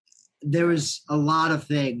 Like, there was a lot of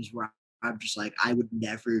things where I'm just like, I would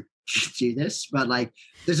never do this, but like,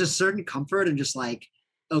 there's a certain comfort in just like,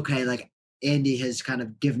 okay, like, Andy has kind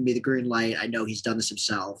of given me the green light. I know he's done this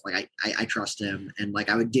himself. Like, I trust him, and like,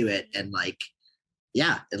 I would do it. And like,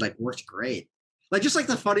 yeah, it like worked great. Like, just like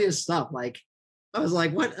the funniest stuff. Like, I was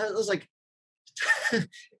like, what? I was like,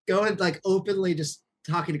 going like openly just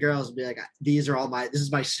talking to girls and be like, this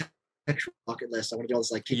is my sexual bucket list. I want to do all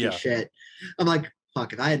this like kinky shit. I'm like,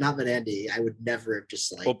 fuck, if I had not met Andy, I would never have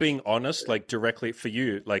just like. Or being honest, like directly for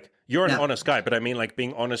you, like, you're an honest guy, but I mean, like,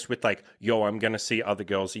 being honest with like, yo, I'm going to see other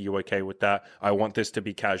girls. Are you okay with that? I want this to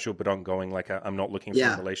be casual, but ongoing. Like, I'm not looking for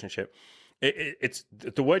a relationship. It's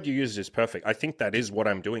the word you use is perfect. I think that is what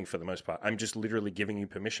I'm doing for the most part. I'm just literally giving you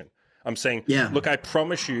permission. I'm saying, look, I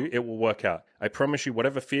promise you it will work out. I promise you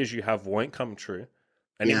whatever fears you have won't come true.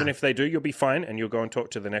 And even if they do, you'll be fine, and you'll go and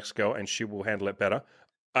talk to the next girl and she will handle it better.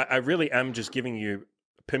 I really am just giving you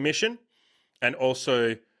permission and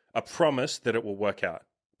also a promise that it will work out.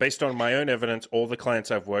 Based on my own evidence, all the clients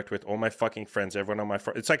I've worked with, all my fucking friends, everyone on my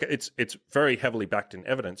front, it's like it's very heavily backed in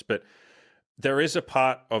evidence, but there is a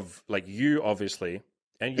part of like you, obviously,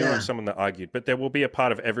 and you're not someone that argued, but there will be a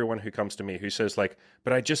part of everyone who comes to me who says like,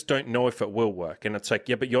 but I just don't know if it will work. And it's like,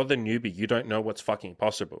 yeah, but you're the newbie. You don't know what's fucking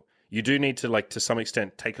possible. You do need to, like, to some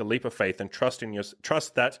extent, take a leap of faith and trust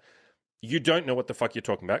that you don't know what the fuck you're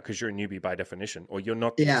talking about because you're a newbie by definition, or you're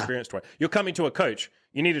not the experienced one. You're coming to a coach.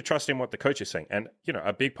 You need to trust in what the coach is saying. And, you know,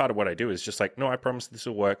 a big part of what I do is just like, no, I promise this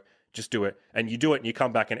will work. Just do it. And you do it and you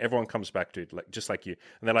come back and everyone comes back, dude, like, just like you.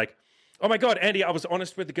 And they're like, oh my God, Andy, I was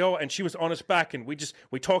honest with the girl and she was honest back, and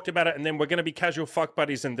we talked about it, and then we're going to be casual fuck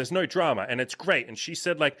buddies and there's no drama and it's great. And she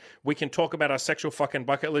said like, we can talk about our sexual fucking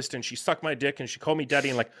bucket list, and she sucked my dick and she called me daddy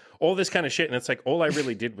and like all this kind of shit. And it's like, all I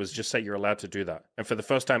really did was just say you're allowed to do that. And for the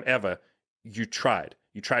first time ever, you tried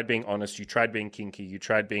being honest, you tried being kinky, you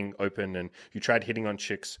tried being open, and you tried hitting on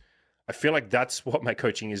chicks. I feel like that's what my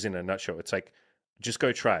coaching is in a nutshell. It's like, Just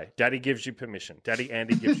go try. Daddy gives you permission. Daddy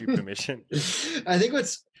Andy gives you permission. I think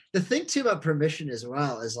what's the thing too about permission as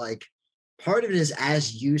well is like part of it is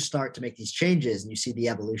as you start to make these changes and you see the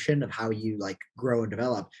evolution of how you like grow and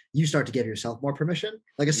develop, you start to give yourself more permission.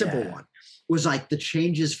 Like a simple one was like the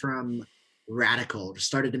changes from radical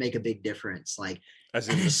started to make a big difference. Like as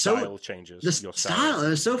in the style changes. Your style. It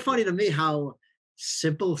was so funny to me how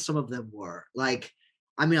simple some of them were. Like,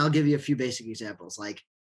 I mean, I'll give you a few basic examples. Like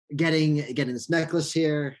getting this necklace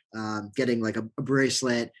here, getting like a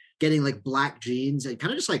bracelet, getting like black jeans, and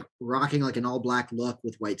kind of just like rocking like an all black look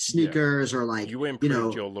with white sneakers, or like you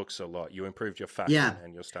improved your looks a lot. You improved your fashion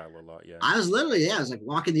and your style a lot. Yeah, I was literally I was like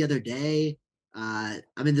walking the other day. I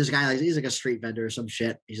mean, this guy, like, he's like a street vendor or some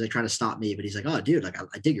shit. He's like trying to stop me, but he's like, "Oh, dude, like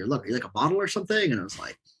I dig your look. Are you like a model or something?" And I was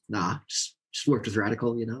like, "Nah, just worked with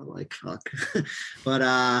Radical, you know, like fuck." But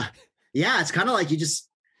yeah, it's kind of like you just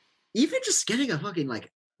even just getting a fucking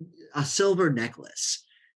like a silver necklace,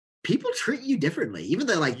 people treat you differently. Even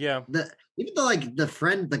though like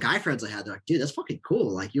the guy friends I had, they're like, dude, that's fucking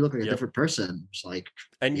cool. Like you look like a different person. It's like,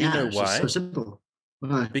 and you know why? So simple.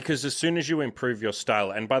 Because as soon as you improve your style,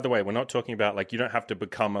 and by the way, we're not talking about like you don't have to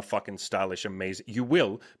become a fucking stylish, amazing. You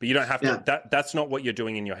will, but you don't have to. That's not what you're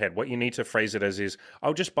doing in your head. What you need to phrase it as is,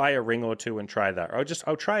 I'll just buy a ring or two and try that. Or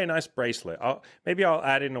I'll try a nice bracelet. Maybe I'll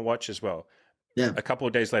add in a watch as well. Yeah. A couple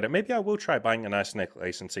of days later, maybe I will try buying a nice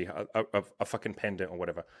necklace and see a fucking pendant or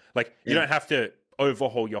whatever. Like you don't have to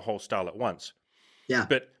overhaul your whole style at once. Yeah.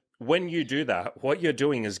 But when you do that, what you're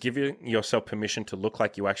doing is giving yourself permission to look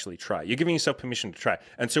like you actually try. You're giving yourself permission to try.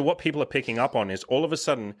 And so what people are picking up on is all of a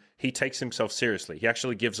sudden he takes himself seriously. He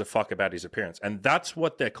actually gives a fuck about his appearance. And that's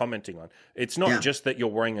what they're commenting on. It's not just that you're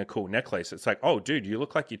wearing a cool necklace. It's like, oh, dude, you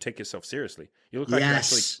look like you take yourself seriously. You look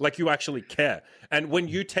like you actually care. And when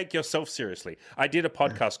you take yourself seriously, I did a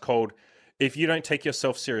podcast called If You Don't Take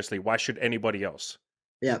Yourself Seriously, Why Should Anybody Else?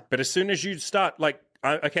 Yeah. But as soon as you start like,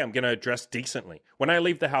 okay, I'm going to dress decently. When I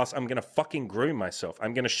leave the house, I'm going to fucking groom myself.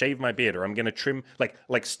 I'm going to shave my beard, or I'm going to trim,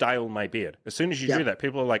 like style my beard. As soon as you do that,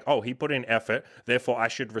 people are like, oh, he put in effort, therefore I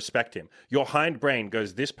should respect him. Your hind brain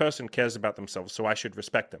goes, this person cares about themselves, so I should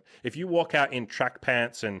respect them. If you walk out in track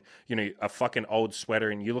pants and, you know, a fucking old sweater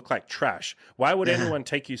and you look like trash, why would anyone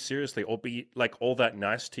take you seriously or be like all that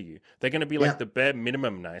nice to you? They're going to be like the bare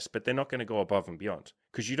minimum nice, but they're not going to go above and beyond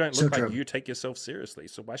because you don't look like you take yourself seriously.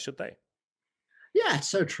 So why should they? Yeah, it's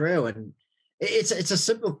so true, and it's a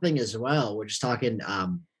simple thing as well. We're just talking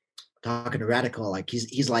to Radical, like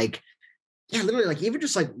he's like, yeah, literally, like even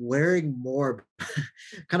just like wearing more,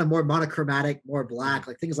 kind of more monochromatic, more black,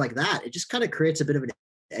 like things like that. It just kind of creates a bit of an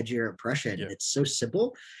edgier impression. And it's so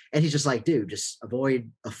simple, and he's just like, dude, just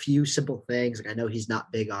avoid a few simple things. Like I know he's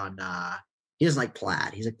not big on, he doesn't like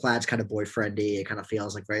plaid. He's like plaid's kind of boyfriendy. It kind of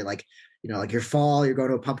feels like very like, you know, like your fall, you're going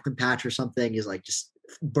to a pumpkin patch or something. He's like, just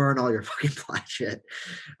burn all your fucking plaid shit.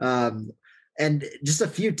 And just a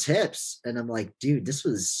few tips. And I'm like, dude, this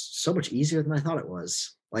was so much easier than I thought it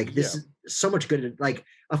was. Like this is so much good. Like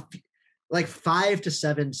 5 to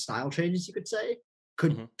 7 style changes, you could say,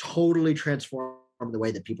 could totally transform the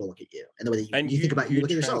way that people look at you and the way that you think about you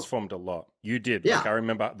look at yourself. Transformed a lot. You did. Like I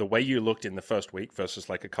remember the way you looked in the first week versus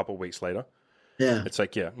like a couple weeks later. Yeah. It's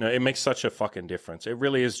like, it makes such a fucking difference. It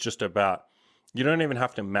really is just about, you don't even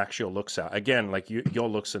have to max your looks out. Again, like your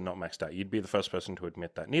looks are not maxed out. You'd be the first person to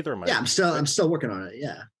admit that. Neither am I. Yeah, I'm still working on it.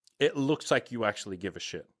 Yeah. It looks like you actually give a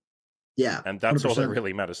shit. Yeah. And that's 100%. All that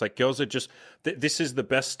really matters. Like girls are just, this is the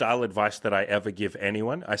best style advice that I ever give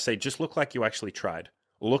anyone. I say, just look like you actually tried.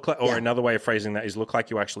 Look like, or another way of phrasing that is look like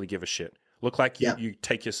you actually give a shit. Look like you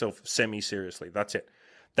take yourself semi-seriously. That's it.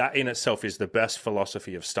 That in itself is the best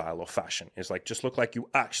philosophy of style or fashion. Is like, just look like you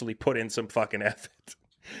actually put in some fucking effort.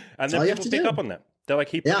 And then people pick up on that. They're like,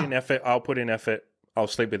 he put in effort, I'll put in effort. I'll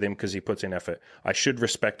sleep with him because he puts in effort. I should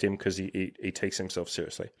respect him because he takes himself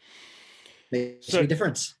seriously. Makes a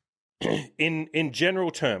difference. In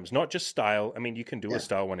general terms, not just style. I mean, you can do a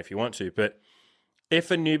style one if you want to, but if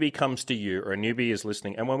a newbie comes to you or a newbie is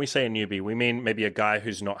listening, and when we say a newbie, we mean maybe a guy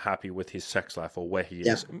who's not happy with his sex life or where he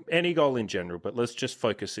is. Any goal in general, but let's just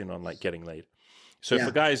focus in on like getting laid. So if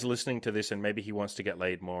a guy is listening to this and maybe he wants to get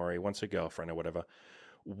laid more or he wants a girlfriend or whatever,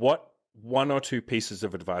 what 1 or 2 pieces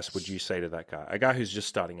of advice would you say to that guy? A guy who's just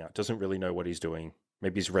starting out, doesn't really know what he's doing.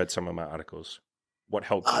 Maybe he's read some of my articles. What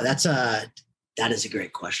helps? That is a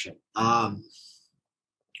great question.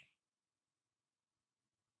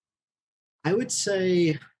 I would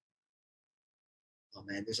say, oh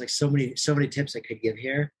man, there's like so many tips I could give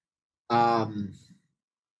here.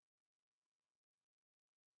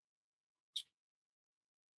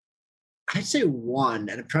 I'd say one,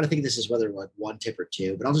 and I'm trying to think of this as whether like one tip or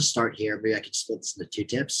 2, but I'll just start here. Maybe I can split this into 2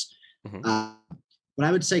 tips. but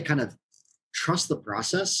I would say kind of trust the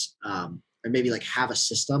process, or maybe like have a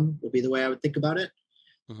system would be the way I would think about it.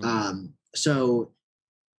 So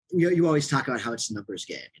you always talk about how it's a numbers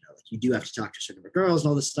game, like you do have to talk to a certain number of girls and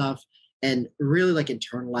all this stuff, and really like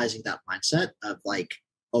internalizing that mindset of like,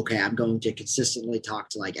 okay, I'm going to consistently talk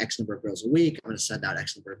to like X number of girls a week. I'm going to send out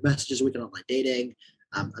X number of messages a week on online dating.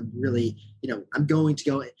 I'm really, I'm going to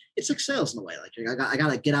go, it's like sales in a way. Like I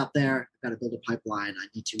got to get out there. I got to build a pipeline. I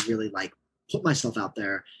need to really like put myself out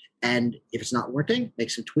there. And if it's not working,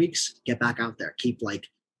 make some tweaks, get back out there, keep like,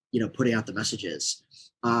 putting out the messages.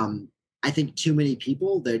 I think too many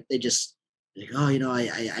people, they just like, oh,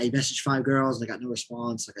 I messaged 5 girls and I got no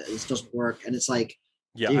response. Like this doesn't work. And it's like,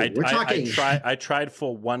 yeah, dude, we're talking. I tried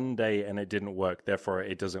for one day and it didn't work. Therefore,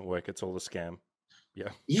 it doesn't work. It's all a scam. Yeah.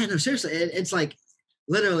 Yeah, no, seriously. It's like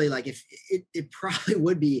literally like if it probably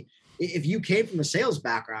would be, if you came from a sales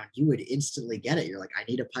background, you would instantly get it. You're like, I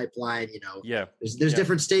need a pipeline, Yeah. There's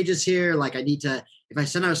different stages here. Like I need to, if I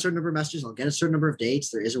send out a certain number of messages, I'll get a certain number of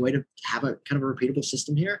dates. There is a way to have a kind of a repeatable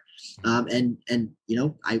system here. And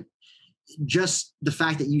I just the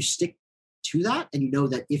fact that you stick to that and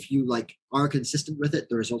that if you like are consistent with it,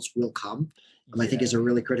 the results will come. I think is a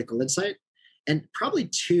really critical insight. And probably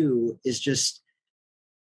 2 is just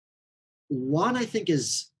one, I think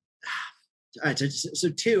is, all right. So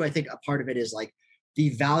 2, I think a part of it is like the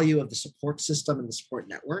value of the support system and the support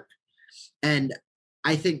network. And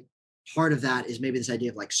I think part of that is maybe this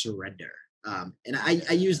idea of like surrender. And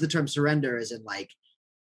I use the term surrender as in like,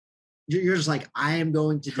 you're just like, I am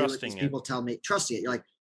going to do what these people tell me, trusting it. You're like,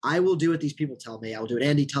 I will do what these people tell me. I will do what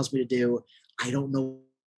Andy tells me to do. I don't know.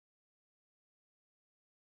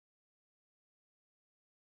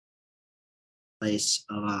 Place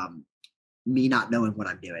of me not knowing what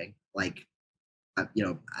I'm doing. Like,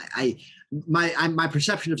 my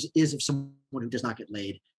perception is of someone who does not get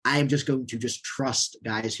laid. I am just going to just trust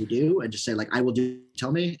guys who do and just say like, I will do,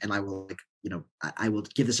 tell me, and I will like, I will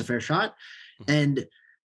give this a fair shot. And,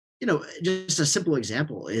 just a simple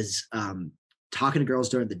example is talking to girls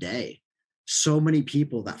during the day. So many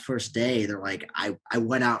people that first day, they're like, I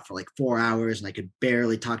went out for like 4 hours and I could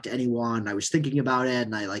barely talk to anyone. I was thinking about it.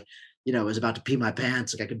 And I like, was about to pee my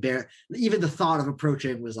pants. Like I could even the thought of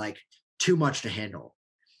approaching was like too much to handle.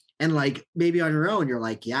 And like, maybe on your own, you're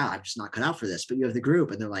like, yeah, I'm just not cut out for this. But you have the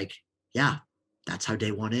group and they're like, yeah, that's how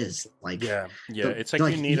day one is. Like, yeah. It's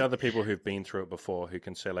like you need other people who've been through it before who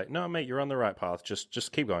can say like, no, mate, you're on the right path.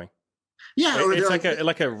 Just keep going. Yeah. It's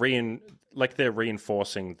they're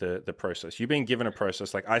reinforcing the process. You've been given a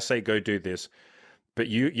process. Like I say, go do this, but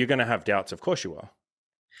you're going to have doubts. Of course you are.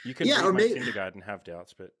 You can read my Tinder guide and have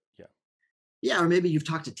doubts, but yeah. Yeah. Or maybe you've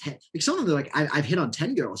talked to 10, like some of them, like I've hit on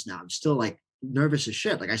 10 girls now. I'm still like nervous as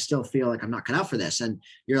shit. Like I still feel like I'm not cut out for this. And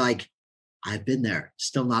you're like, I've been there,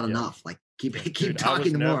 still not enough. Like keep talking I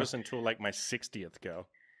was more. nervous until like my 60th girl.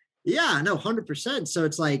 Yeah, no, 100%. So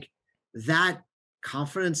it's like that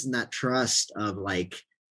confidence and that trust of like,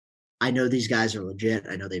 I know these guys are legit.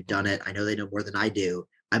 I know they've done it. I know they know more than I do.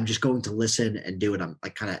 I'm just going to listen and do it. I'm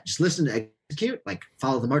like kind of just listen to execute, like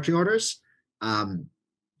follow the marching orders.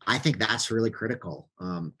 I think that's really critical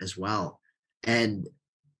as well. And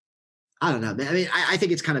I don't know. I mean, I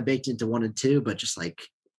think it's kind of baked into 1 and 2, but just like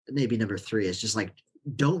maybe number 3 is just like,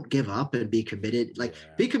 don't give up and be committed. Like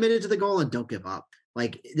be committed to the goal and don't give up.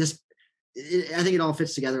 Like this, I think it all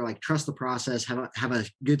fits together. Like trust the process, have a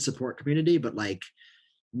good support community, but like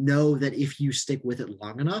know that if you stick with it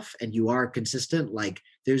long enough and you are consistent, like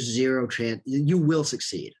there's zero chance you will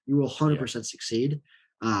succeed. You will 100% succeed.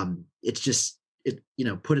 It's just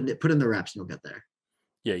put in the reps and you'll get there.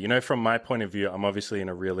 Yeah, from my point of view, I'm obviously in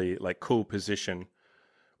a really like cool position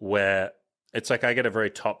where it's like I get a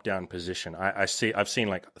very top-down position. I've seen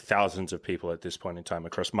like thousands of people at this point in time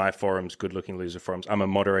across my forums, Good Looking Loser forums. I'm a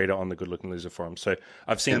moderator on the Good Looking Loser forum. So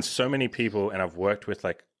I've seen so many people and I've worked with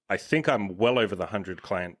like, I think I'm well over the 100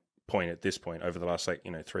 client point at this point over the last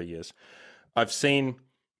 3 years. I've seen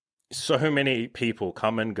so many people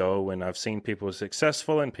come and go, and I've seen people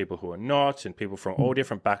successful and people who are not, and people from all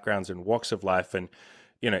different backgrounds and walks of life. And,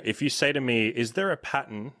 if you say to me, is there a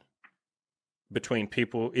pattern between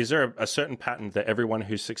people? Is there a certain pattern that everyone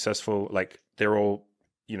who's successful, like they're all,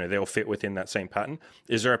 they all fit within that same pattern?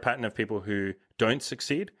 Is there a pattern of people who don't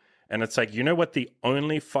succeed? And it's like, what the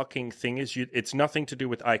only fucking thing is? It's nothing to do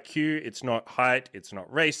with IQ. It's not height. It's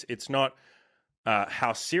not race. It's not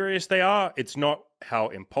how serious they are. It's not how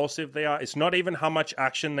impulsive they are. It's not even how much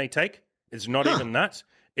action they take. It's not even that.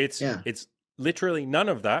 It's literally none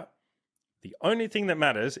of that. The only thing that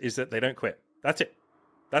matters is that they don't quit. That's it.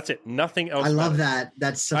 Nothing else. I love matters. that.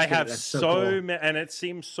 That's such. I have so many, and it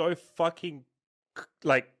seems so fucking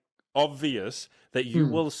like obvious that you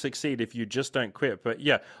will succeed if you just don't quit. But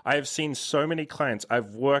yeah, I have seen so many clients.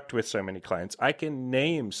 I've worked with so many clients. I can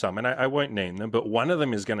name some, and I won't name them, but one of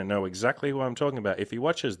them is going to know exactly who I'm talking about if he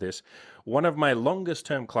watches this. One of my longest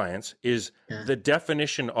term clients is the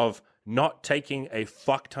definition of not taking a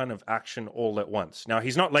fuck ton of action all at once. Now,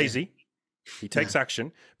 he's not lazy. He takes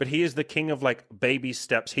action, but he is the king of like baby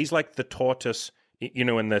steps. He's like the tortoise, you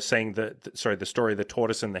know, when they're saying the story, the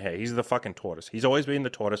tortoise and the hare. He's the fucking tortoise. He's always been the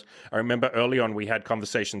tortoise. I remember early on we had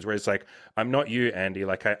conversations where it's like, I'm not you, Andy.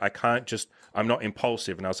 Like I can't just, I'm not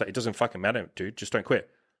impulsive. And I was like, it doesn't fucking matter, dude. Just don't quit.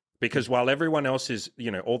 Because while everyone else is, you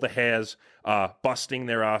know, all the hares are busting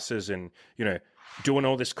their asses and, you know, doing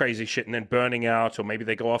all this crazy shit and then burning out, or maybe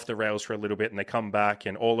they go off the rails for a little bit and they come back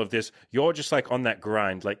and all of this, you're just like on that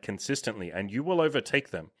grind, like consistently, and you will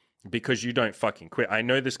overtake them because you don't fucking quit. I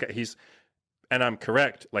know this guy, and I'm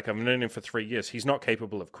correct, like I've known him for 3 years, he's not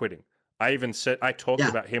capable of quitting. I talked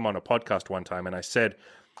about him on a podcast one time and I said,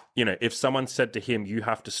 you know, if someone said to him, you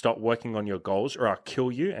have to stop working on your goals or I'll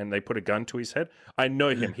kill you, and they put a gun to his head, I know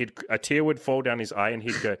him. A tear would fall down his eye and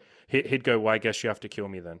he'd go, well, I guess you have to kill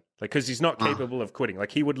me then. Like, because he's not capable of quitting.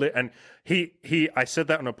 Like he would, and I said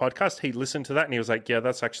that on a podcast, he listened to that and he was like, yeah,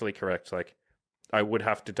 that's actually correct. Like I would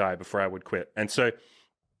have to die before I would quit. And so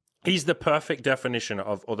he's the perfect definition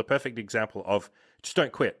of, or the perfect example of just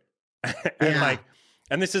don't quit.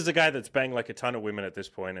 And this is a guy that's banged like a ton of women at this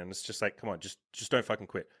point, and it's just like, come on, just don't fucking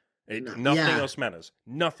quit. Nothing else matters.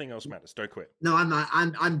 Nothing else matters. Don't quit. No, I'm not.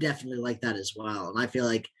 I'm definitely like that as well. And I feel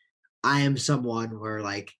like I am someone where,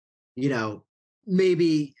 like, you know,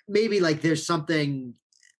 maybe like there's something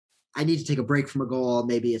I need to take a break from a goal.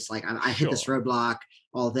 Maybe it's like I hit this roadblock,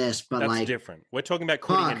 all this, but that's like different. We're talking about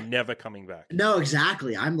quitting and never coming back. No,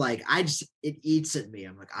 exactly. I'm like, it eats at me.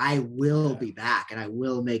 I'm like, I will be back and I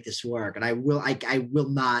will make this work. And I will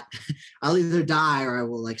not, I'll either die or I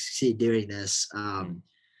will like succeed doing this.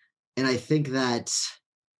 And I think that,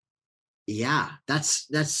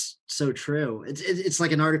 that's so true. It's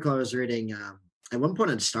like an article I was reading at one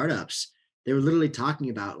point on startups. They were literally talking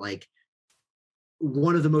about like,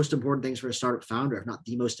 one of the most important things for a startup founder, if not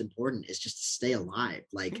the most important, is just to stay alive.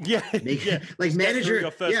 Like, manage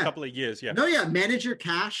your first couple of years. Manage your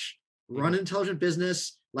cash, run an intelligent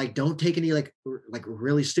business. Like, don't take any like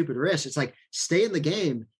really stupid risks. It's like, stay in the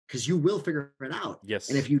game because you will figure it out. Yes.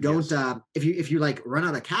 And if you don't, if you like run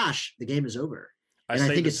out of cash, the game is over. I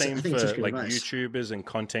think the same for like YouTubers and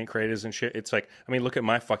content creators and shit. It's like, I mean, look at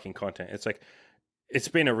my fucking content. It's like, it's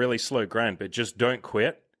been a really slow grind, but just don't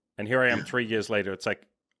quit. And here I am 3 years later. It's like,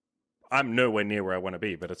 I'm nowhere near where I want to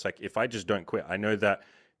be, but it's like, if I just don't quit, I know that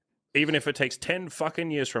even if it takes 10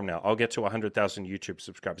 fucking years from now, I'll get to 100,000 YouTube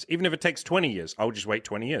subscribers. Even if it takes 20 years, I'll just wait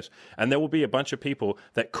 20 years. And there will be a bunch of people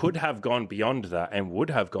that could have gone beyond that and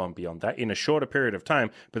would have gone beyond that in a shorter period of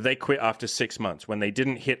time, but they quit after 6 months when they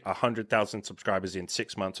didn't hit 100,000 subscribers in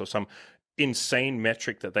 6 months or some insane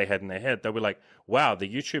metric that they had in their head. They were like, wow,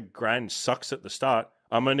 the YouTube grind sucks at the start.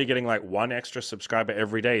 I'm only getting like one extra subscriber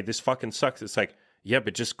every day. This fucking sucks. It's like, yeah,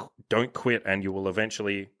 but just don't quit and you will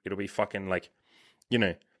eventually, it'll be fucking like, you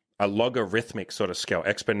know, a logarithmic sort of scale,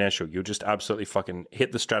 exponential. You'll just absolutely fucking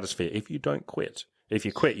hit the stratosphere if you don't quit. If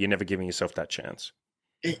you quit, you're never giving yourself that chance.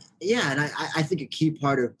 Yeah, and I think a key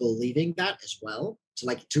part of believing that as well,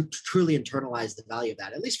 to truly internalize the value of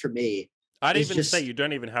that, at least for me. I'd even say you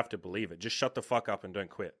don't even have to believe it. Just shut the fuck up and don't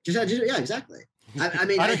quit. Yeah, exactly. I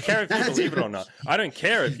mean, I don't care if you believe it or not. I don't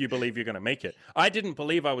care if you believe you're going to make it. I didn't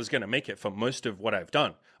believe I was going to make it for most of what I've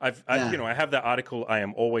done. I have that article, I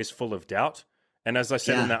am always full of doubt. And as I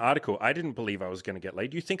said in that article, I didn't believe I was going to get laid.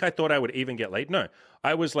 Do you think I thought I would even get laid? No.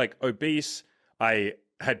 I was like obese. I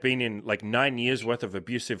had been in like 9 years worth of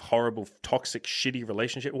abusive, horrible, toxic, shitty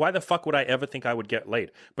relationship. Why the fuck would I ever think I would get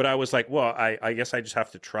laid? But I was like, well, I guess I just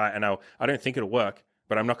have to try. And I don't think it'll work,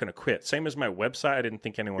 but I'm not going to quit. Same as my website. I didn't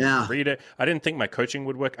think anyone would read it. I didn't think my coaching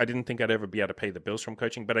would work. I didn't think I'd ever be able to pay the bills from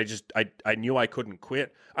coaching, but I knew I couldn't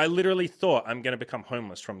quit. I literally thought I'm going to become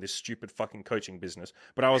homeless from this stupid fucking coaching business.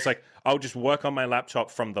 But I was like, I'll just work on my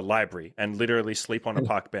laptop from the library and literally sleep on a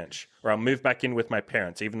park bench, or I'll move back in with my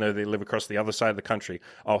parents, even though they live across the other side of the country.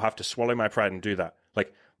 I'll have to swallow my pride and do that.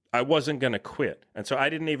 Like, I wasn't going to quit. And so I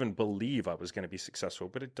didn't even believe I was going to be successful,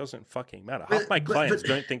 but it doesn't fucking matter. Half my clients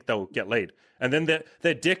don't think they'll get laid. And then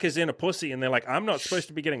their dick is in a pussy and they're like, I'm not supposed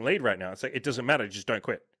to be getting laid right now. It's like, it doesn't matter. Just don't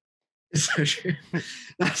quit. It's so true.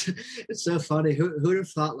 It's so funny. Who would have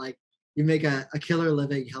thought like you make a killer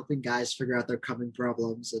living helping guys figure out their coming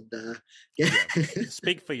problems and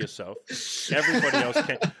Speak for yourself. Everybody else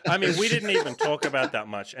can. I mean, we didn't even talk about that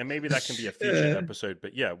much, and maybe that can be a future episode.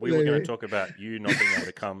 But yeah, we were going to talk about you not being able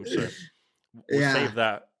to come, so we'll save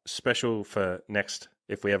that special for next,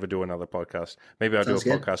 if we ever do another podcast. Maybe I'll Sounds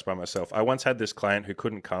do a good. podcast by myself. I once had this client who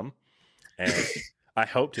couldn't come, and I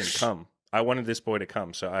helped him come. I wanted this boy to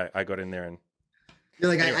come, so I got in there and You're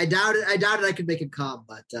like, anyway, I doubted I could make him come,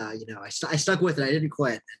 but I stuck with it. I didn't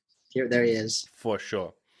quit. There he is. for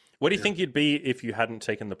sure. What do you Yeah. think you'd be if you hadn't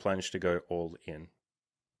taken the plunge to go all in?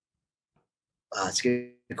 That's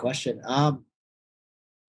a good question.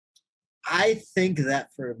 I think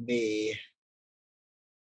that for me,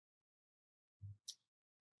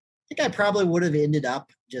 I think I probably would have ended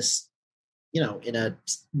up just, in a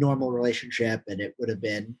normal relationship, and it would have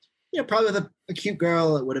been, probably with a cute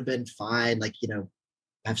girl. It would have been fine. Like,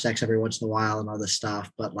 have sex every once in a while and all this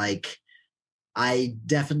stuff. But like, I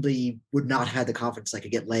definitely would not have the confidence I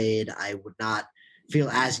could get laid. I would not feel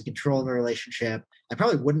as in control of a relationship. I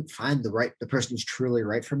probably wouldn't find the person who's truly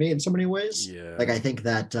right for me in so many ways. Yeah. Like, I think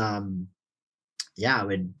that, yeah,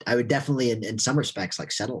 I would definitely in some respects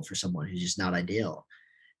like settle for someone who's just not ideal.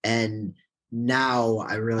 And now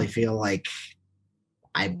I really feel like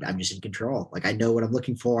I'm just in control. Like, I know what I'm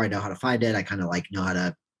looking for. I know how to find it. I kind of like know how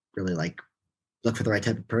to really like look for the right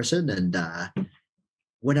type of person. And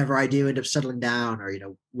whenever I do end up settling down, or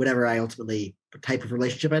whatever I ultimately type of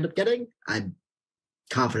relationship I end up getting, I'm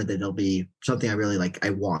confident that it'll be something I really like. I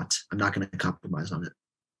want. I'm not going to compromise on it.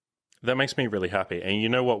 That makes me really happy. And you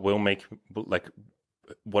know what will make, like,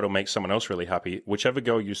 what'll make someone else really happy? Whichever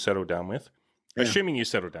girl you settle down with, Yeah. assuming you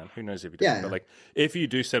settle down, who knows if you do, Yeah, but yeah. like, if you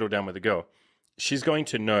do settle down with a girl, she's going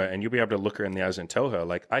to know, and you'll be able to look her in the eyes and tell her,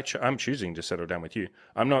 like, I'm choosing to settle down with you.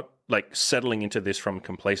 I'm not like settling into this from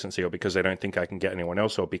complacency, or because I don't think I can get anyone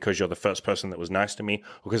else, or because you're the first person that was nice to me,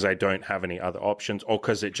 or because I don't have any other options, or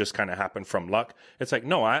because it just kind of happened from luck. It's like,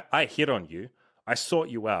 no, I hit on you. I sought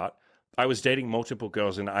you out. I was dating multiple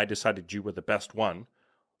girls, and I decided you were the best one.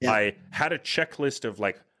 Yeah. I had a checklist of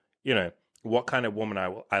like, what kind of woman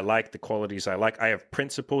I like, the qualities I like. I have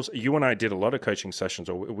principles. You and I did a lot of coaching sessions,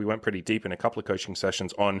 or we went pretty deep in a couple of coaching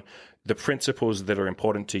sessions on the principles that are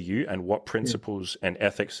important to you and what principles and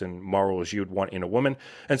ethics and morals you'd want in a woman.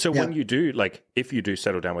 And so when you do, like, if you do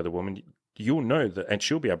settle down with a woman, you'll know that, and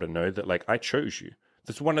she'll be able to know that, like, I chose you.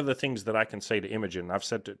 That's one of the things that I can say to Imogen. I've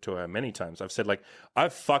said it to her many times. I've said, like,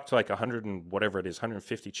 I've fucked like 100 and whatever it is,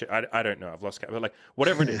 150 chicks. I don't know. I've lost count. But like,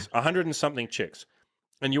 whatever it is, 100 and something chicks.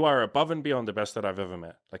 And you are above and beyond the best that I've ever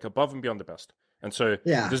met. Like, above and beyond the best. And so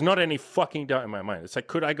there's not any fucking doubt in my mind. It's like,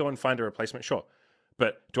 could I go and find a replacement? Sure.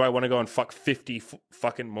 But do I want to go and fuck 50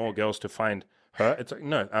 fucking more girls to find her? It's like,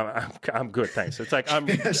 no, I'm good, thanks. It's like,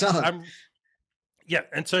 yeah,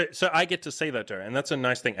 and so I get to say that to her, and that's a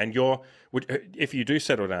nice thing. And if you do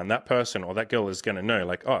settle down, that person or that girl is going to know,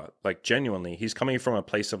 like, oh, like, genuinely, he's coming from a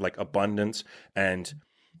place of like abundance and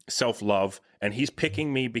self-love, and he's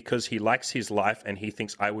picking me because he likes his life and he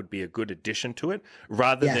thinks I would be a good addition to it,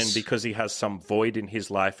 rather than because he has some void in his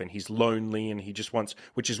life and he's lonely and he just wants,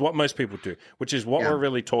 which is what most people do, which is what we're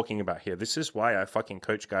really talking about here. This is why I fucking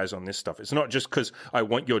coach guys on this stuff. It's not just because I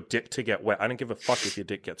want your dick to get wet. I don't give a fuck if your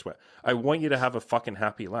dick gets wet. I want you to have a fucking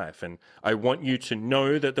happy life, and I want you to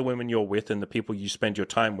know that the women you're with and the people you spend your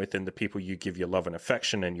time with and the people you give your love and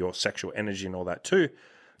affection and your sexual energy and all that too,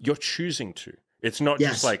 you're choosing to. It's not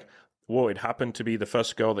just like, whoa, it happened to be the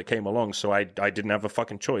first girl that came along, so I didn't have a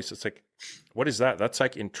fucking choice. It's like, what is that? That's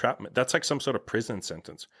like entrapment. That's like some sort of prison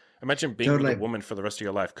sentence. Imagine being with a woman for the rest of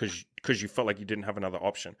your life because you felt like you didn't have another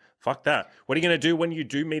option. Fuck that. What are you going to do when you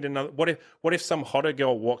do meet another? What if some hotter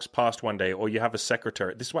girl walks past one day, or you have a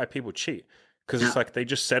secretary? This is why people cheat. Because it's like they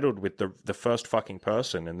just settled with the first fucking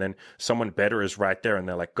person, and then someone better is right there, and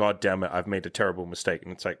they're like, God damn it, I've made a terrible mistake.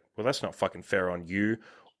 And it's like, well, that's not fucking fair on you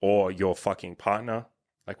or your fucking partner.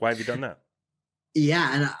 Like, why have you done that? Yeah,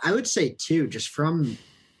 and I would say too, just from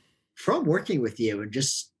working with you, and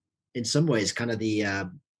just in some ways, kind of the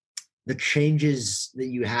changes that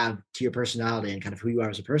you have to your personality and kind of who you are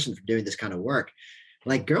as a person from doing this kind of work,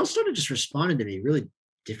 like, girls started just responding to me really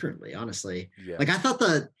differently. Honestly, like, I thought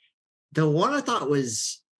the one I thought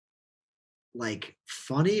was like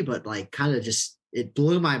funny, but like kind of just it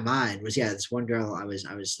blew my mind was this one girl I was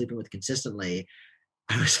sleeping with consistently.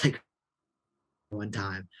 I was like, one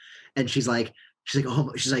time, and she's like,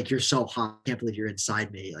 oh, she's like, you're so hot, I can't believe you're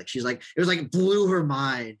inside me. Like, she's like, it was like blew her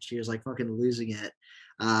mind. She was like fucking losing it.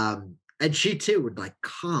 And she too would like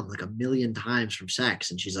come like a million times from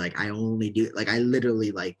sex, and she's like, I only do, like, I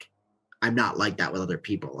literally, like, I'm not like that with other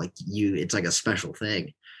people. Like, you, it's like a special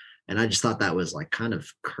thing. And I just thought that was like kind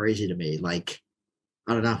of crazy to me. Like,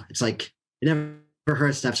 I don't know. It's like, it never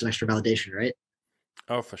hurts to have some extra validation, right?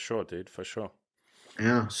 Oh, for sure, dude, for sure.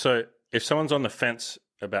 Yeah. So if someone's on the fence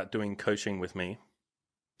about doing coaching with me,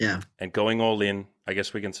 Yeah. and going all in, I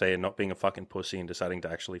guess we can say, and not being a fucking pussy and deciding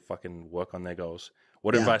to actually fucking work on their goals.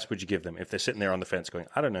 What Yeah. advice would you give them if they're sitting there on the fence going,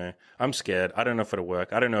 I don't know, I'm scared, I don't know if it'll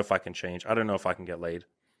work, I don't know if I can change, I don't know if I can get laid?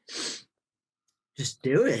 Just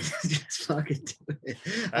do it. Just fucking do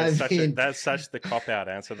it. That's such the cop out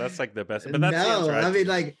answer. That's like the best, but that's the no, answer. I mean,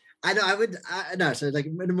 like, I know I would, no, so like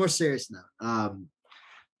in a more serious note,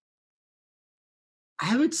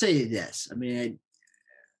 I would say this. I mean,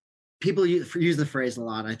 people use the phrase a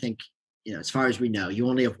lot. I think, as far as we know, you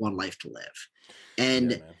only have one life to live. And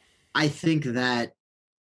man. I think that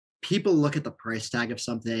people look at the price tag of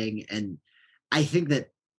something, and I think that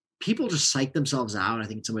people just psych themselves out. I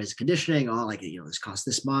think in some ways conditioning, like, this costs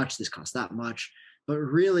this much, this costs that much. But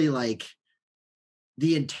really, like,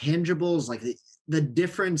 the intangibles, like the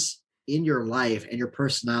difference in your life and your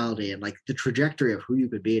personality and like the trajectory of who you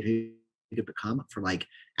could be and who you could become from like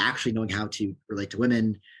actually knowing how to relate to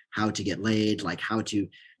women, how to get laid, like how to,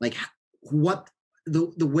 like, what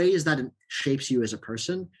the ways that it shapes you as a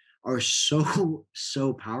person are so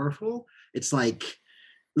powerful. It's like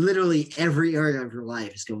literally every area of your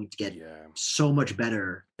life is going to get so much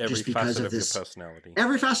better just because of this your personality.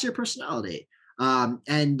 Every facet of your personality.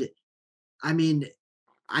 And I mean,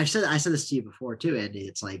 I said this to you before too, Andy.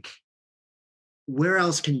 It's like, where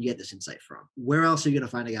else can you get this insight from? Where else are you going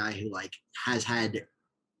to find a guy who like has had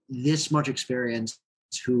this much experience,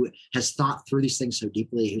 who has thought through these things so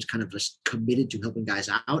deeply, who's kind of just committed to helping guys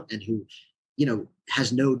out, and who,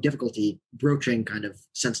 has no difficulty broaching kind of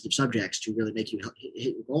sensitive subjects to really make you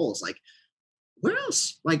hit your goals? Like, where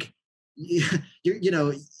else? Like,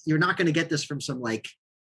 you're not going to get this from some like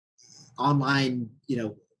online,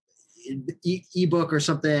 ebook or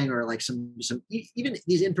something, or like some even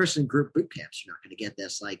these in-person group boot camps. You're not going to get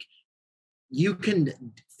this. Like, you can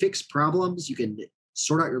fix problems, you can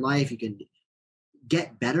sort out your life, you can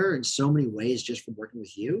get better in so many ways just from working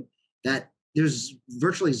with you, that there's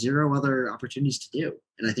virtually zero other opportunities to do.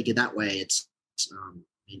 And I think in that way, it's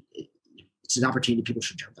an opportunity people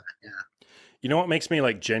should jump at. Yeah. You know what makes me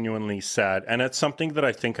like genuinely sad, and it's something that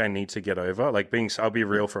I think I need to get over. Like I'll be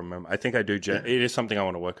real for a moment. I think I do. It is something I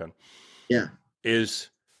want to work on. Yeah. Is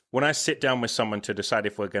when I sit down with someone to decide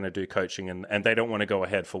if we're going to do coaching, and they don't want to go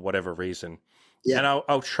ahead for whatever reason. Yeah. And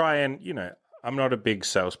I'll try and, I'm not a big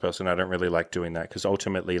salesperson. I don't really like doing that because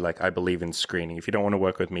ultimately, like, I believe in screening. If you don't want to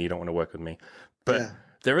work with me, you don't want to work with me. But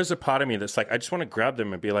there is a part of me that's like, I just want to grab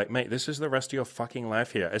them and be like, mate, this is the rest of your fucking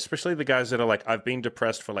life here. Especially the guys that are like, I've been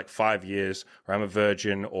depressed for like 5 years, or I'm a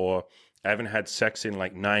virgin, or I haven't had sex in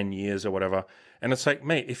like 9 years or whatever. And it's like,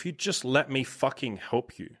 mate, if you just let me fucking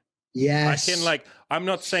help you. Yes. I can I'm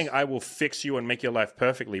not saying I will fix you and make your life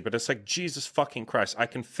perfectly, but it's like, Jesus fucking Christ, I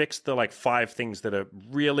can fix the like 5 things that are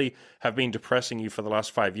really have been depressing you for the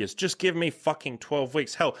last 5 years. Just give me fucking 12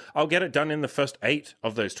 weeks. Hell, I'll get it done in the first 8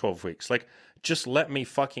 of those 12 weeks. Like, just let me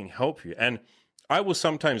fucking help you. And I will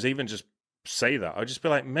sometimes even just say that. I'll just be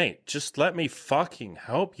like, mate, just let me fucking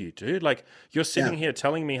help you, dude. Like, you're sitting here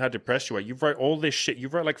telling me how depressed you are. You wrote all this shit. You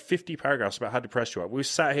wrote like 50 paragraphs about how depressed you are. We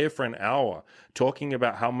sat here for an hour talking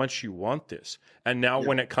about how much you want this. And now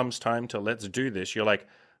when it comes time to let's do this, you're like,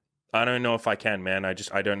 I don't know if I can, man.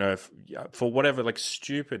 I don't know if, for whatever, like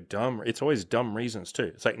stupid, dumb, it's always dumb reasons too.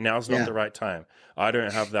 It's like, now's not the right time. I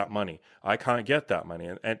don't have that money. I can't get that money.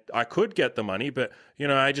 And I could get the money, but,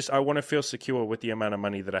 I want to feel secure with the amount of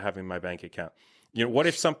money that I have in my bank account. What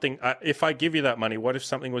if something, if I give you that money, what if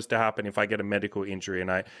something was to happen if I get a medical injury?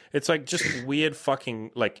 And it's like just weird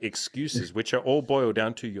fucking like excuses, which are all boiled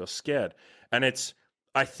down to you're scared. And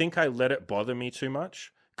I think I let it bother me too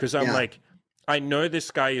much because I'm like, I know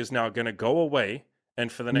this guy is now going to go away,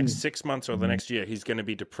 and for the next 6 months or the next year, he's going to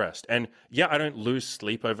be depressed. And I don't lose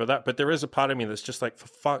sleep over that, but there is a part of me that's just like, for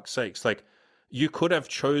fuck's sakes, like, you could have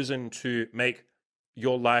chosen to make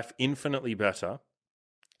your life infinitely better.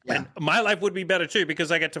 Yeah. And my life would be better too,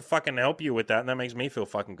 because I get to fucking help you with that, and that makes me feel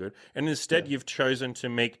fucking good. And instead, you've chosen to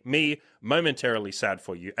make me momentarily sad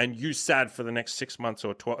for you, and you sad for the next 6 months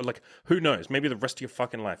or 12. Like, who knows? Maybe the rest of your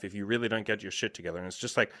fucking life if you really don't get your shit together. And it's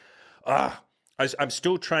just like, I'm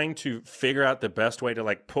still trying to figure out the best way to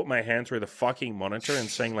like put my hand through the fucking monitor and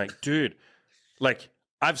saying like, dude, like,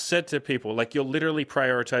 I've said to people, like, you're literally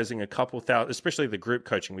prioritizing a couple thousand, especially the group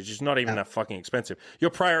coaching, which is not even that fucking expensive. You're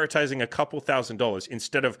prioritizing a couple $1,000s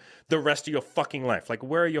instead of the rest of your fucking life. Like,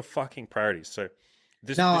 where are your fucking priorities? So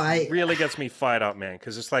this really gets me fired up, man,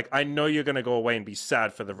 because it's like, I know you're going to go away and be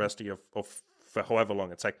sad for the rest of for however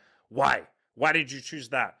long. It's like, why? Why did you choose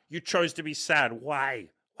that? You chose to be sad. Why?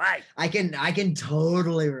 I can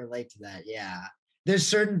totally relate to that. Yeah. There's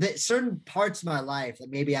certain parts of my life that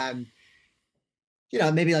maybe I'm,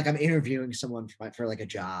 maybe like I'm interviewing someone for like a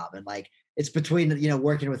job, and like it's between,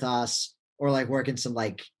 working with us or like working some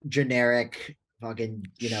like generic fucking,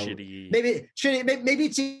 Shitty. maybe shitty, maybe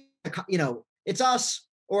it's, it's us,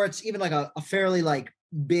 or it's even like a fairly like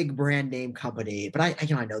big brand name company. But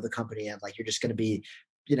I know the company, and like, you're just going to be,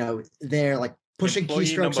 there like pushing Employee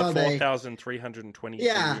keystrokes number all day. 4,322.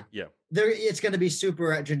 Yeah. Yeah. It's going to be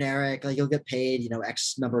super generic. Like, you'll get paid,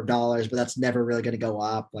 X number of dollars, but that's never really going to go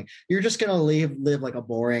up. Like, you're just going to live like a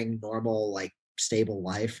boring, normal, like stable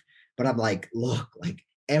life. But I'm like, look, like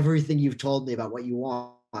everything you've told me about what you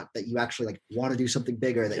want, that you actually like want to do something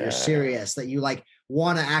bigger, that you're serious, that you like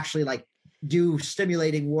want to actually like do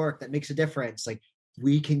stimulating work that makes a difference. Like,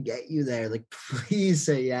 we can get you there. Like, please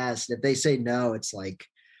say yes. And if they say no, it's like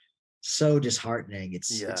so disheartening.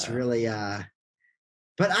 It's really,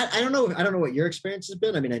 but I don't know. I don't know what your experience has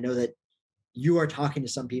been. I mean, I know that you are talking to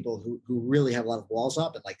some people who really have a lot of walls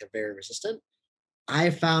up, and like they're very resistant. I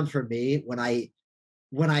have found for me, when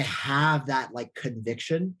I have that like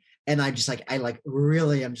conviction, and I just like, I'm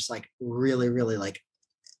just like really, really like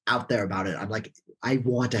out there about it. I'm like, I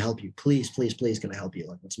want to help you. Please, please, please, can I help you?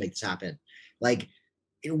 Like, let's make this happen. Like,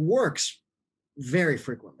 it works very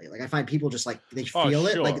frequently. Like, I find people just like, they feel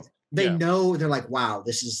it. Like, they know, they're like, wow,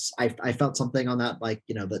 this is, I felt something on that. Like,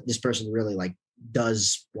 that this person really like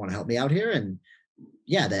does want to help me out here. And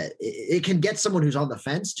yeah, that it can get someone who's on the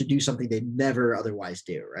fence to do something they never otherwise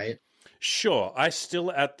do. Right. Sure. I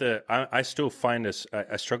still find this,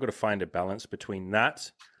 I struggle to find a balance between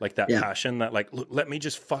that, like that passion that like, look, let me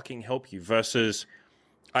just fucking help you, versus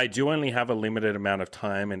I do only have a limited amount of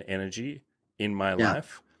time and energy in my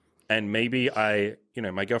life. And maybe my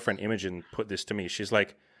girlfriend Imogen put this to me. She's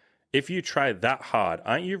like, if you try that hard,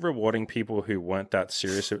 aren't you rewarding people who weren't that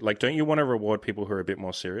serious? Like, don't you want to reward people who are a bit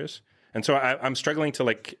more serious? And so I'm struggling to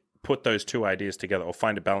like put those two ideas together, or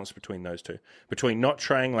find a balance between those two, between not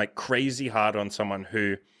trying like crazy hard on someone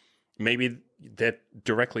who maybe they're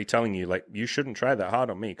directly telling you like, you shouldn't try that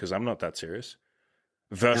hard on me because I'm not that serious,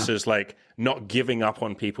 versus like not giving up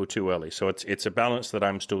on people too early. So it's a balance that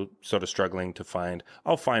I'm still sort of struggling to find.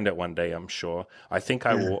 I'll find it one day, I'm sure. I think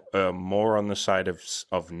I will more on the side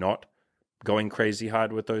of not going crazy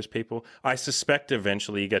hard with those people. I suspect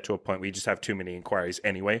eventually you get to a point where you just have too many inquiries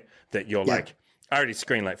anyway, that you're like, I already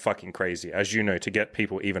screen like fucking crazy. As you know, to get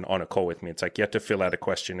people even on a call with me, it's like you have to fill out a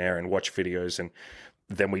questionnaire and watch videos, and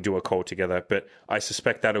then we do a call together. But I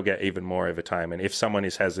suspect that'll get even more over time. And if someone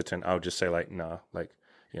is hesitant, I'll just say like, nah, like,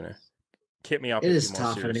 hit me up if you're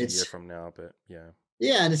more serious a year from now. But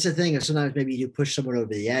yeah, and it's the thing of sometimes maybe you push someone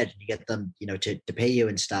over the edge and you get them, to pay you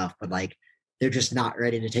and stuff, but like they're just not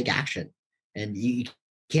ready to take action, and you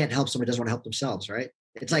can't help someone who doesn't want to help themselves, right?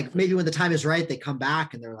 It's like maybe when the time is right, they come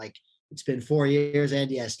back and they're like, it's been 4 years,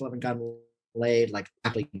 Andy, I still haven't gotten laid. Like, I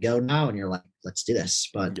have to go now, and you're like, let's do this.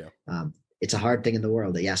 But it's a hard thing in the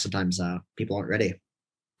world that sometimes people aren't ready.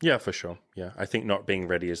 Yeah, for sure. Yeah, I think not being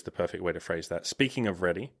ready is the perfect way to phrase that. Speaking of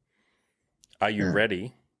ready, are you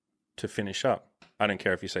ready to finish up? I don't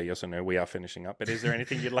care if you say yes or no. We are finishing up. But is there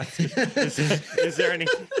anything you'd like to? Is there any?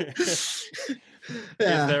 Is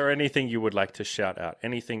there anything you would like to shout out?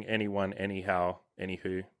 Anything, anyone, anyhow,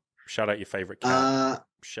 anywho. Shout out your favorite cat.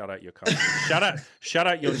 Shout out your company. shout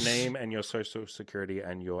out your name and your social security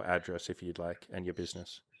and your address if you'd like, and your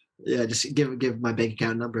business. Yeah, just give my bank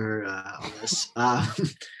account number on this.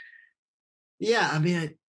 Yeah, I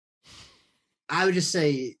mean, I would just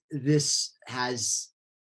say this has,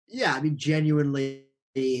 genuinely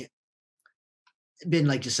been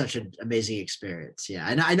like just such an amazing experience. Yeah,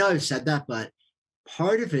 and I know I've said that, but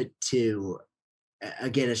part of it too,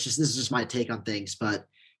 again, this is just my take on things, but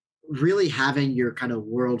really having your kind of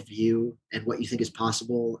worldview and what you think is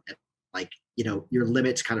possible, and like, your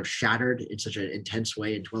limits kind of shattered in such an intense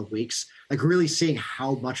way in 12 weeks, like really seeing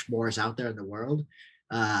how much more is out there in the world.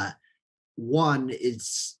 One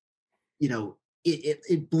is,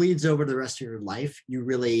 it bleeds over to the rest of your life. You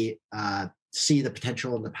really see the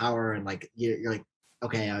potential and the power, and like, you're like,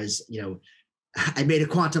 okay, I made a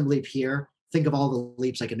quantum leap here. Think of all the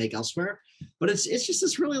leaps I can make elsewhere. But it's just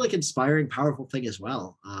this really like inspiring, powerful thing as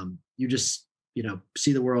well. You just,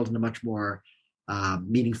 see the world in a much more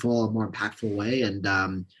meaningful and more impactful way. And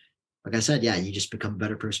like I said, you just become a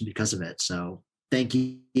better person because of it. So thank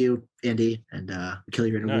you, Andy, and the Kill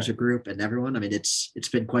Your Inner Loser group, and everyone. I mean, it's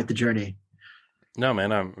been quite the journey. No,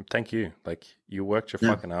 man, thank you. Like, you worked your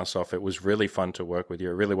fucking ass off. It was really fun to work with you.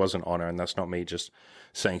 It really was an honor, and that's not me just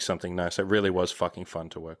saying something nice. It really was fucking fun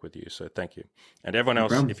to work with you, so thank you. And everyone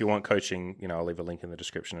else, if you want coaching, I'll leave a link in the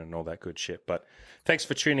description and all that good shit. But thanks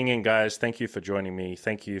for tuning in, guys. Thank you for joining me.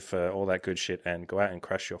 Thank you for all that good shit, and go out and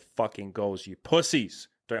crush your fucking goals, you pussies.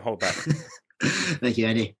 Don't hold back. Thank you,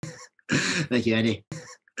 Andy. Thank you, Andy.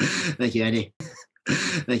 Thank you, Andy.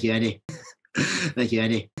 Thank you, Andy. Thank you,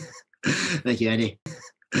 Andy. Thank you, Andy.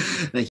 Thank you.